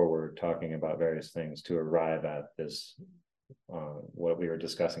moved forward talking about various things to arrive at this, what we were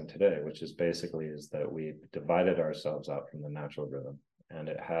discussing today, which is basically is that we've divided ourselves out from the natural rhythm, and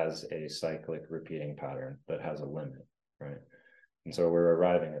it has a cyclic repeating pattern that has a limit, right? And so we're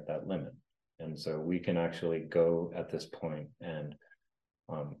arriving at that limit. And so we can actually go at this point and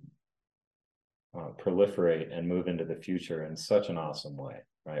proliferate and move into the future in such an awesome way,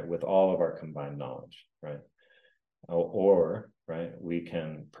 right? With all of our combined knowledge, right? Or, right, we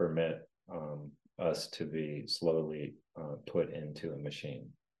can permit us to be slowly put into a machine,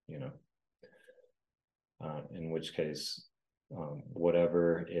 you know, in which case,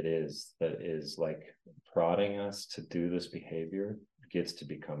 whatever it is that is like prodding us to do this behavior gets to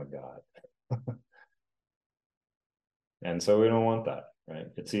become a god. And so we don't want that, right?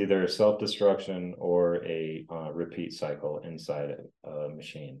 It's either self-destruction or a repeat cycle inside a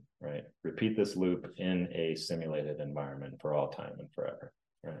machine, right? Repeat this loop in a simulated environment for all time and forever,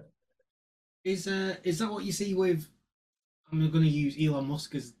 right? Is that what you see with? I'm going to use Elon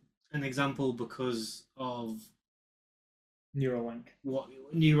Musk as an example because of Neuralink. what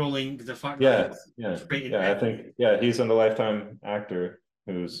Neuralink, the fact that Yeah, he's yeah, created. yeah. I think he's a lifetime actor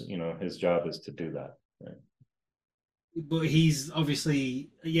who's his job is to do that, right? But he's obviously,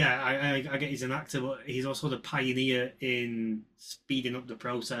 yeah, I get he's an actor, but he's also the pioneer in speeding up the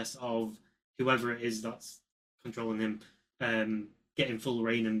process of whoever it is that's controlling him, getting full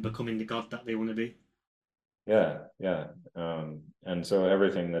reign and becoming the god that they want to be. Yeah, yeah. And so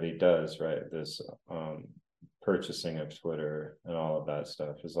everything that he does, right, this purchasing of Twitter and all of that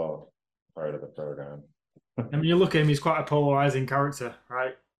stuff is all part of the program. I mean, you look at him; he's quite a polarizing character,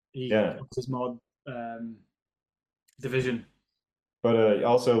 right? He Yeah, causes more division. but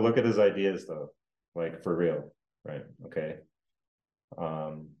also look at his ideas though, like for real, right? Okay.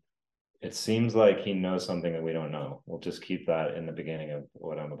 It seems like he knows something that we don't know. We'll just keep that in the beginning of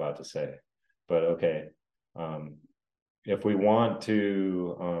what I'm about to say. But okay, if we want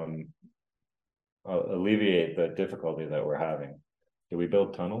to alleviate the difficulty that we're having, do we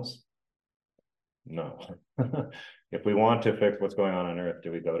build tunnels? No. If we want to fix what's going on Earth,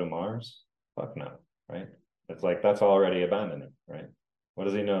 do we go to Mars? Fuck no, right? It's like that's already abandoning, right? What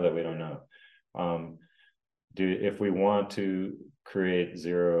does he know that we don't know? If we want to create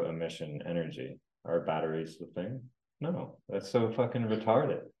zero emission energy, are batteries the thing? No, that's so fucking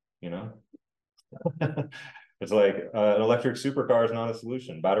retarded, you know? It's like an electric supercar is not a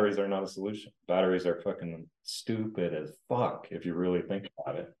solution. Batteries are not a solution. Batteries are fucking stupid as fuck if you really think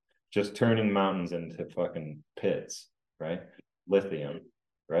about it. Just turning mountains into fucking pits, right? Lithium,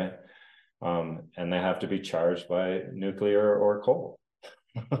 right? And they have to be charged by nuclear or coal.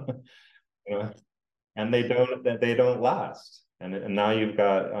 You know? And they don't last. And now you've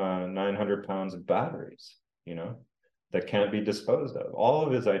got 900 pounds of batteries, that can't be disposed of. All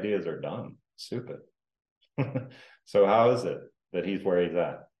of his ideas are dumb, stupid. So how is it that he's where he's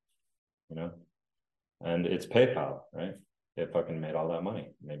at? And it's PayPal, right? They fucking made all that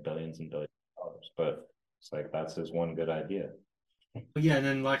money, made billions and billions of dollars. But it's like that's his one good idea. But yeah, and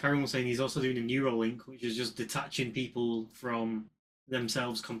then like everyone was saying, he's also doing a Neuralink, which is just detaching people from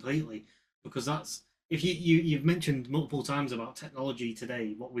themselves completely. Because that's if you've mentioned multiple times about technology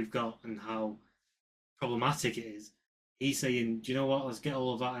today, what we've got and how problematic it is. He's saying, do you know what? Let's get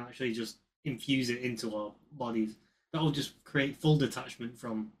all of that and actually just infuse it into our bodies. That will just create full detachment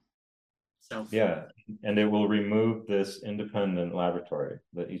from self. Yeah, and it will remove this independent laboratory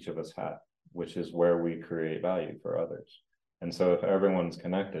that each of us have, which is where we create value for others. And so if everyone's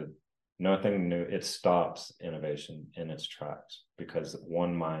connected, nothing new, it stops innovation in its tracks because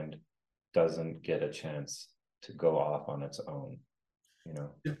one mind doesn't get a chance to go off on its own.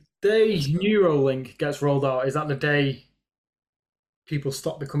 The day Neuralink gets rolled out, is that the day people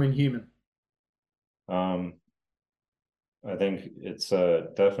stop becoming human? I think it's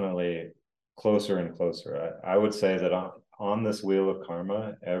definitely closer and closer. I would say that on this wheel of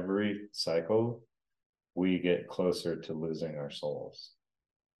karma, every cycle, we get closer to losing our souls,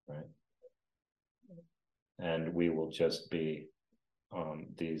 right? And we will just be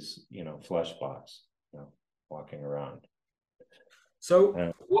these, flesh bots, walking around.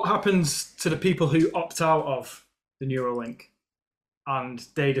 So, what happens to the people who opt out of the Neuralink and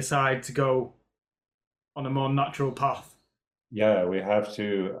they decide to go on a more natural path? Yeah, we have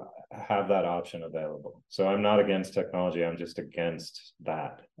to have that option available. So I'm not against technology. I'm just against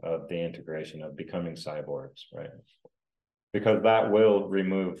that of the integration of becoming cyborgs, right? Because that will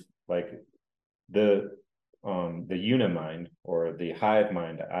remove like the unimind or the hive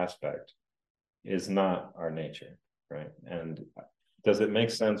mind aspect is not our nature, right? And does it make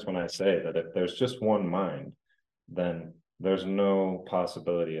sense when I say that if there's just one mind, then there's no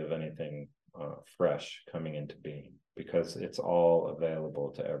possibility of anything fresh coming into being because it's all available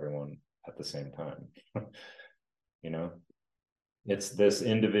to everyone at the same time. It's this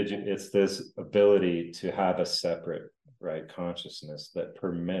individual, it's this ability to have a separate, right, consciousness that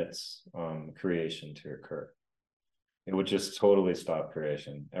permits creation to occur. It would just totally stop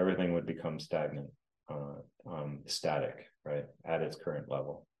creation. Everything would become stagnant, static, right, at its current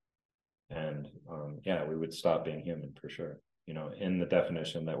level. And yeah, we would stop being human for sure, in the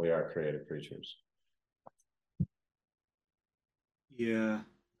definition that we are creative creatures. Yeah,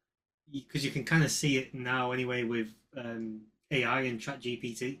 because you can kind of see it now anyway with AI and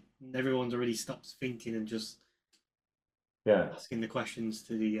ChatGPT. Everyone's already stopped thinking and just Yeah, asking the questions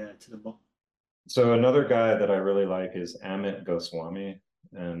to the bot. So another guy that I really like is Amit Goswami,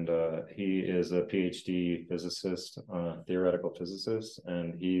 and he is a PhD physicist, theoretical physicist,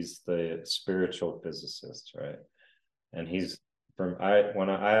 and he's the spiritual physicist, right? And he's from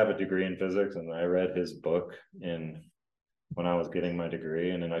I have a degree in physics, and I read his book in when I was getting my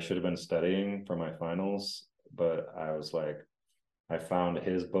degree, and then I should have been studying for my finals, but I was like, I found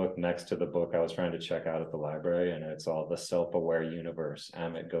his book next to the book I was trying to check out at the library, and it's all The Self-Aware Universe,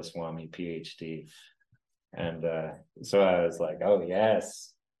 Amit Goswami, PhD. And so I was like, oh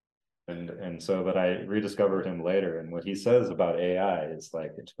yes. And so, but I rediscovered him later, and what he says about AI is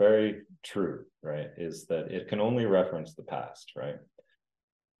like, it's very true, right? Is that it can only reference the past, right?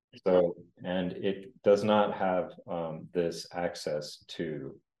 So, and it does not have this access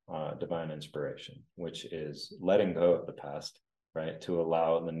to divine inspiration, which is letting go of the past, right? To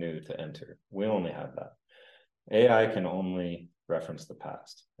allow the new to enter. We only have that. AI can only reference the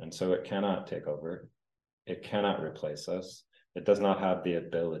past. And so it cannot take over. It cannot replace us. It does not have the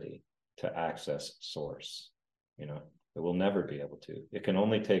ability to access source. You know, it will never be able to. It can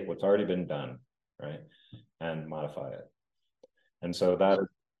only take what's already been done, right? And modify it. And so that is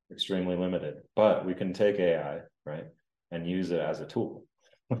extremely limited. But we can take AI, right? And use it as a tool.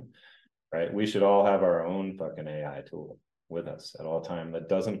 Right? We should all have our own fucking AI tool with us at all time that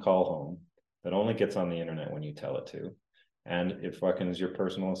doesn't call home, that only gets on the internet when you tell it to, and it fucking is your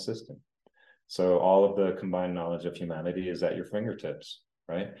personal assistant. So all of the combined knowledge of humanity is at your fingertips,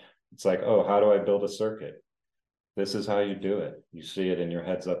 right? It's like, oh, how do I build a circuit? This is how you do it. You see it in your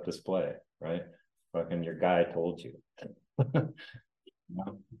heads-up display, right? Fucking your guy told you.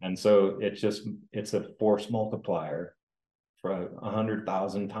 And so it's a force multiplier for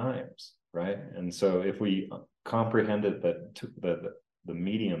 100,000 times, right? And so if we comprehended that the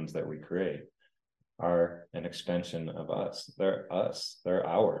mediums that we create are an extension of us, they're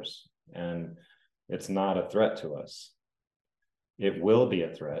ours, and it's not a threat to us. It will be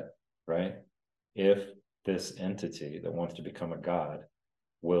a threat, right? If this entity that wants to become a god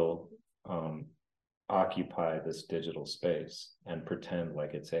will occupy this digital space and pretend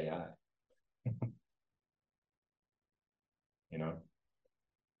like it's AI. You know,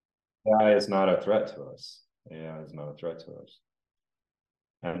 AI is not a threat to us. AI is not a threat to us.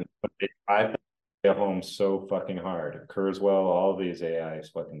 And I at home so fucking hard. Kurzweil, all these AI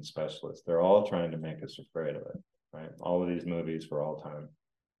fucking specialists, they're all trying to make us afraid of it, right? All of these movies for all time,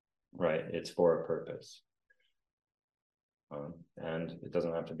 right? It's for a purpose. And it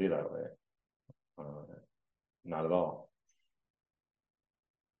doesn't have to be that way. Not at all.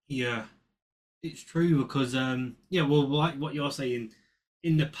 Yeah, it's true because yeah, well, like what you're saying,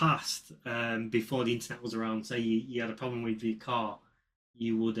 in the past, before the internet was around, say you had a problem with your car,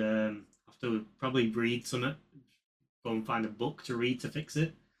 you would have to probably read something, go and find a book to read to fix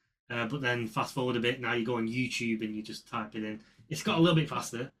it. But then fast forward a bit, now you go on YouTube and you just type it in. It's got a little bit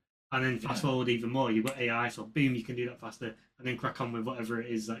faster, and then fast forward even more, you've got AI, so boom, you can do that faster, and then crack on with whatever it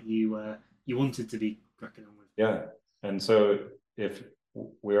is that you wanted to be cracking on with. Yeah, and so if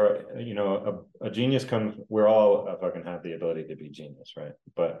we're, you know, a genius comes, we're all fucking have the ability to be genius, right?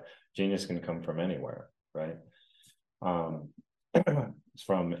 But genius can come from anywhere, right?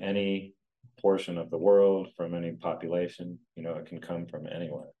 From any portion of the world, from any population, you know, it can come from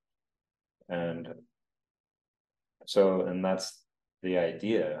anywhere. And so, and that's the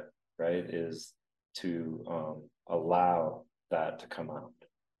idea, right? Is to allow that to come out,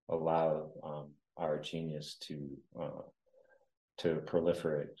 allow our genius to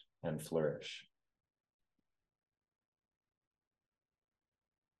proliferate and flourish.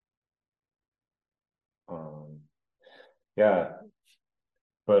 Yeah,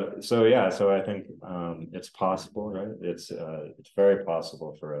 but so yeah, so I think it's possible, right? It's very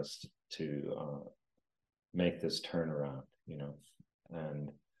possible for us to make this turnaround, you know, and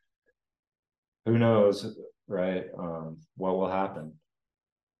who knows, right? What will happen,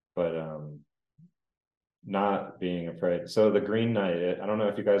 but not being afraid. So the Green Knight, I don't know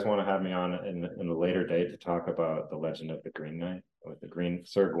if you guys want to have me on in a later date to talk about the legend of the Green Knight with the Green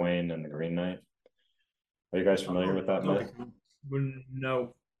Sir Gawain and the Green Knight. Are you guys familiar with that myth?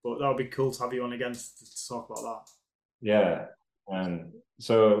 No, but that would be cool to have you on again to talk about that. Yeah, and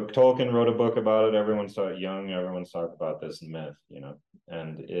so Tolkien wrote a book about it. Everyone's taught young. Everyone's talked about this myth, you know,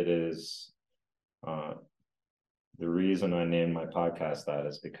 and it is the reason I named my podcast that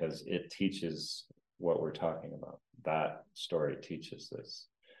is because it teaches what we're talking about. That story teaches this,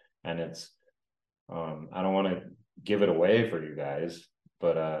 and it's I don't want to give it away for you guys,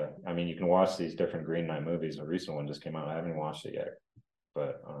 but I mean, you can watch these different Green Knight movies. A recent one just came out. I haven't watched it yet,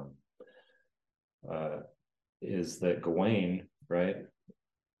 but is that Gawain, right?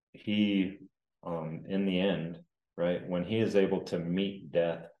 He in the end, right, when he is able to meet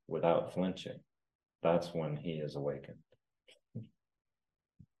death without flinching, that's when he is awakened.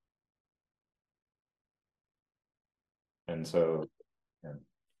 And so, yeah,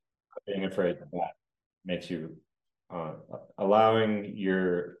 being afraid of that makes you allowing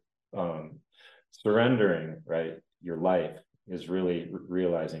your surrendering, right, your life is really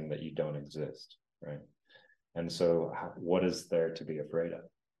realizing that you don't exist, right? And so what is there to be afraid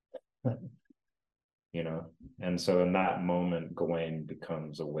of? You know, and so in that moment, Gawain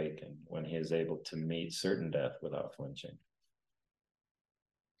becomes awakened when he is able to meet certain death without flinching.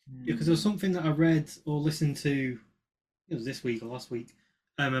 Yeah, because there was something that I read or listened to, it was this week or last week,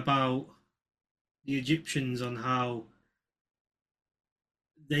 about the Egyptians, on how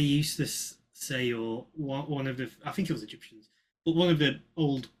they used to say, or one of the, I think it was Egyptians, but one of the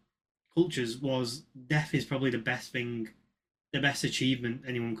old cultures was death is probably the best thing, the best achievement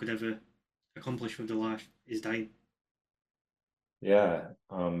anyone could ever accomplish with their life is dying. Yeah,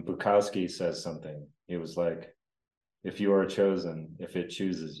 Bukowski says something. He was like, if you are chosen, if it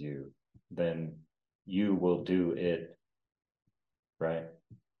chooses you, then you will do it, right?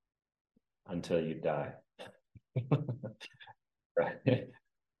 Until you die. Right.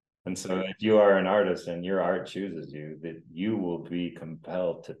 And so if you are an artist and your art chooses you, that you will be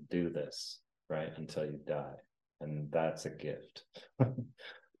compelled to do this, right? Until you die. And that's a gift.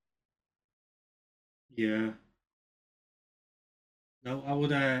 Yeah. No, I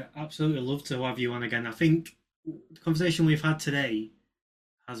would absolutely love to have you on again. I think the conversation we've had today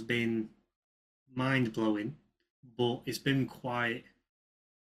has been mind blowing, but it's been quite.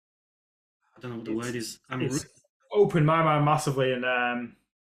 I don't know what the word is. It's opened my mind massively, and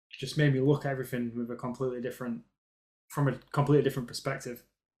just made me look at everything with from a completely different perspective.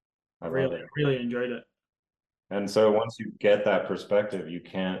 I really enjoyed it. And so once you get that perspective, you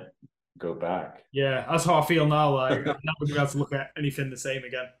can't go back. Yeah, that's how I feel now. Like I'm never going to be able to look at anything the same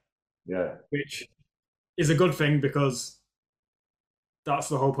again. Yeah. Which is a good thing, because that's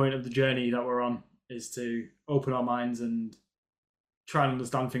the whole point of the journey that we're on, is to open our minds and try and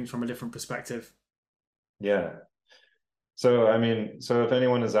understand things from a different perspective. Yeah. So, I mean, so if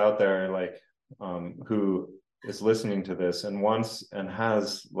anyone is out there, like, who is listening to this and wants and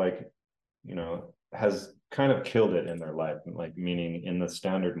has, like, you know, has kind of killed it in their life, like, meaning in the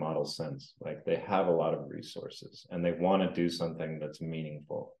standard model sense, like they have a lot of resources and they want to do something that's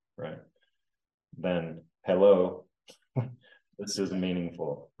meaningful, right? Then, hello, this is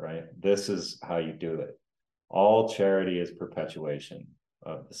meaningful, right? This is how you do it. All charity is perpetuation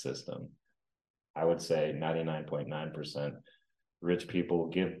of the system. I would say 99.9% rich people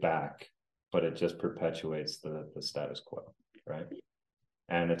give back, but it just perpetuates the status quo, right?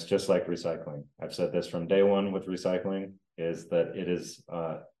 And it's just like recycling. I've said this from day one with recycling, is that it is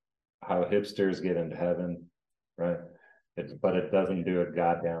how hipsters get into heaven, right? But it doesn't do a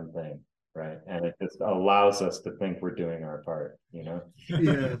goddamn thing, right? And it just allows us to think we're doing our part, you know?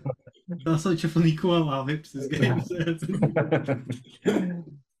 Yeah. That's such a funny quote, how hipsters get into.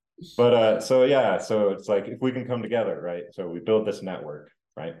 But so yeah, so it's like, if we can come together, right? So we build this network,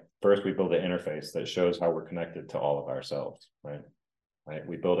 right? First, we build an interface that shows how we're connected to all of ourselves, right? Right.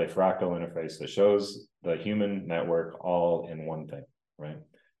 We build a fractal interface that shows the human network all in one thing, right?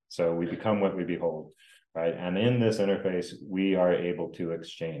 So we become what we behold, right? And in this interface, we are able to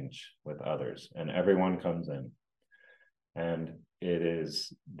exchange with others, and everyone comes in. And it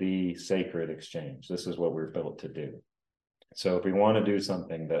is the sacred exchange. This is what we're built to do. So if we want to do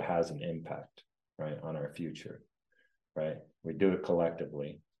something that has an impact, right, on our future, right, we do it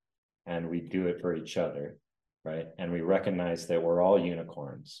collectively, and we do it for each other, right? And we recognize that we're all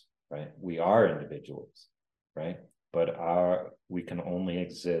unicorns, right? We are individuals, right? But we can only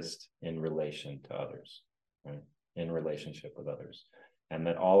exist in relation to others, right? In relationship with others. And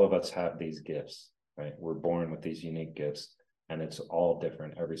that all of us have these gifts, right? We're born with these unique gifts, and it's all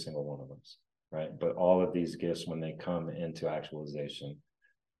different, every single one of us, right? But all of these gifts, when they come into actualization,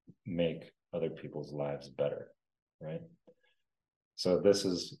 make other people's lives better, right? So this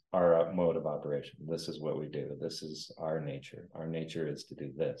is our mode of operation. This is what we do. This is our nature. Our nature is to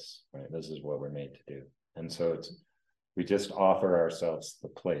do this, right? This is what we're made to do. And so we just offer ourselves the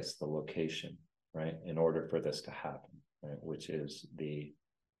place, the location, right? In order for this to happen, right? Which is the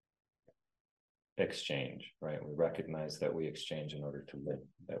exchange, right? We recognize that we exchange in order to live,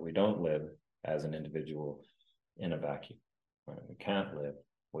 that we don't live as an individual in a vacuum, right? We can't live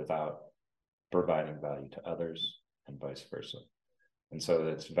without providing value to others, and vice versa. And so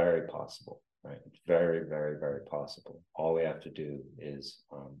it's very possible, right? It's very, very, very possible. All we have to do is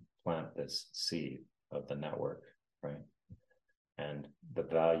plant this seed of the network, right? And the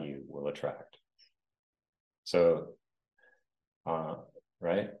value will attract. So,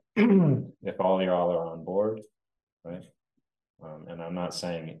 right, if y'all are on board, right, and I'm not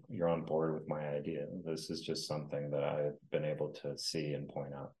saying you're on board with my idea. This is just something that I've been able to see and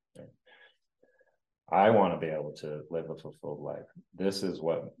point out. Right? I want to be able to live a fulfilled life. This is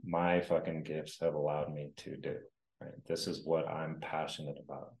what my fucking gifts have allowed me to do. Right? This is what I'm passionate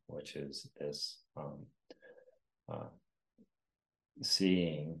about, which is this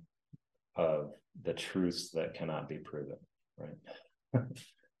seeing of the truths that cannot be proven. Right.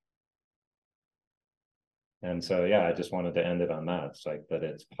 And so, yeah, I just wanted to end it on that. It's like that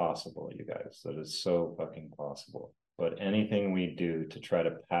it's possible, you guys, that it's so fucking possible. But anything we do to try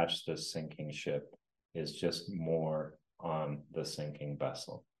to patch this sinking ship is just more on the sinking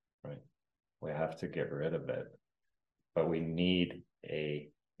vessel, right? We have to get rid of it, but we need a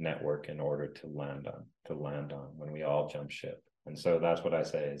network in order to land on when we all jump ship. And so that's what I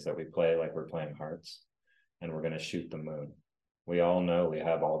say, is that we play like we're playing hearts and we're going to shoot the moon. We all know we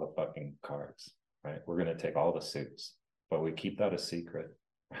have all the fucking cards, right? We're going to take all the suits, but we keep that a secret,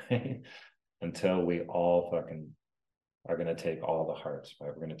 right? Until we all fucking are going to take all the hearts, right?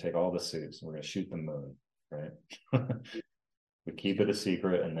 We're going to take all the suits and we're going to shoot the moon, right? We keep it a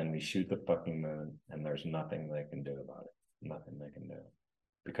secret and then we shoot the fucking moon and there's nothing they can do about it. Nothing they can do.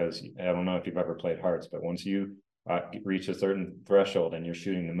 Because I don't know if you've ever played hearts, but once you reach a certain threshold and you're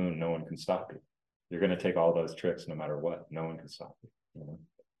shooting the moon, no one can stop you. You're going to take all those tricks no matter what. No one can stop you. You know?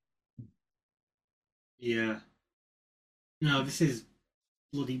 Yeah. No, this is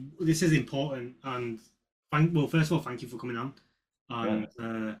important, and first of all, thank you for coming on,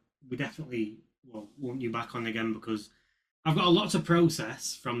 and we definitely want you back on again, because I've got a lot to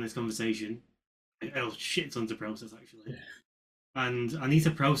process from this conversation. Shit tons to process, actually. And I need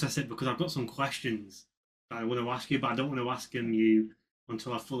to process it because I've got some questions that I want to ask you, but I don't want to ask them you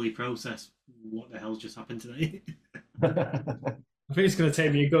until I fully process what the hell's just happened today. I think it's going to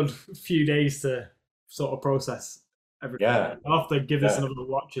take me a good few days to sort of process everything. Yeah. I'll have to give this another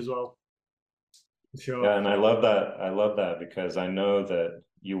watch as well. For sure. Yeah, and I love that. I love that because I know that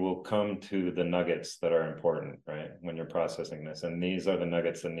you will come to the nuggets that are important, right? When you're processing this. And these are the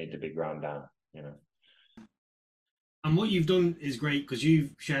nuggets that need to be ground down, you know. And what you've done is great, because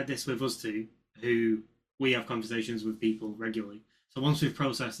you've shared this with us too, who we have conversations with people regularly. So once we've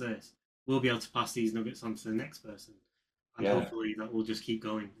processed this, we'll be able to pass these nuggets on to the next person. And hopefully that will just keep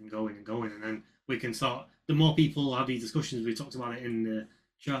going and going and going. And then we can start, the more people have these discussions, we talked about it in the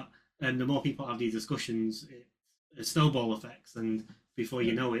chat, and the more people have these discussions, it snowball effects. And before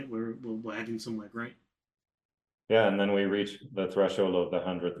you know it, we're heading somewhere great. Yeah, and then we reach the threshold of the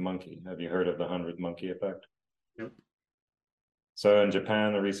 100th monkey. Have you heard of the 100th monkey effect? Nope. So in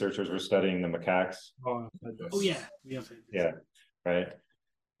Japan, the researchers were studying the macaques. Oh yeah, we have heard this. Yeah, right.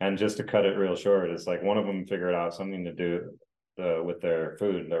 And just to cut it real short, it's like one of them figured out something to do with their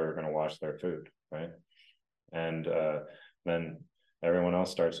food. They were going to wash their food, right? And then everyone else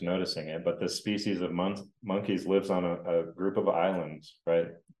starts noticing it. But this species of monkeys lives on a group of islands, right?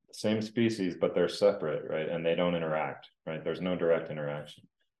 Same species, but they're separate, right? And they don't interact, right? There's no direct interaction.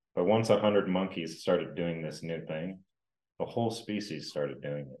 But once 100 monkeys started doing this new thing, the whole species started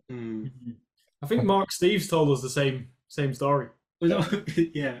doing it. Mm-hmm. I think Mark Steves told us the same story.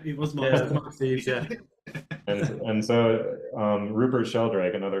 Yeah, it was Mark. Mark Steves, yeah. And so Rupert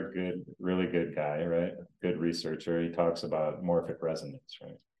Sheldrake, another really good guy, right? Good researcher. He talks about morphic resonance,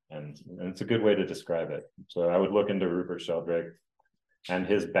 right? And it's a good way to describe it. So I would look into Rupert Sheldrake and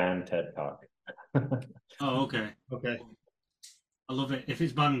his banned TED Talk. Oh, okay. Okay. I love it. If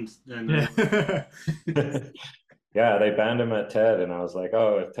it's banned, then yeah, they banned him at TED, and I was like,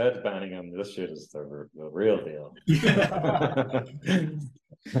 oh, if TED's banning him, this shit is the real deal.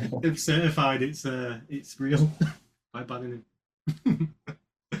 If certified, it's real by banning him.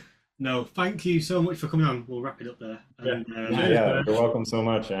 No, thank you so much for coming on. We'll wrap it up there. And, yeah, you're welcome so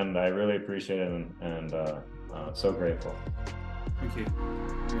much, and I really appreciate it, and so grateful. Thank you.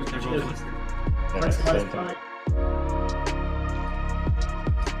 Thanks, everyone. Thanks, guys. Bye.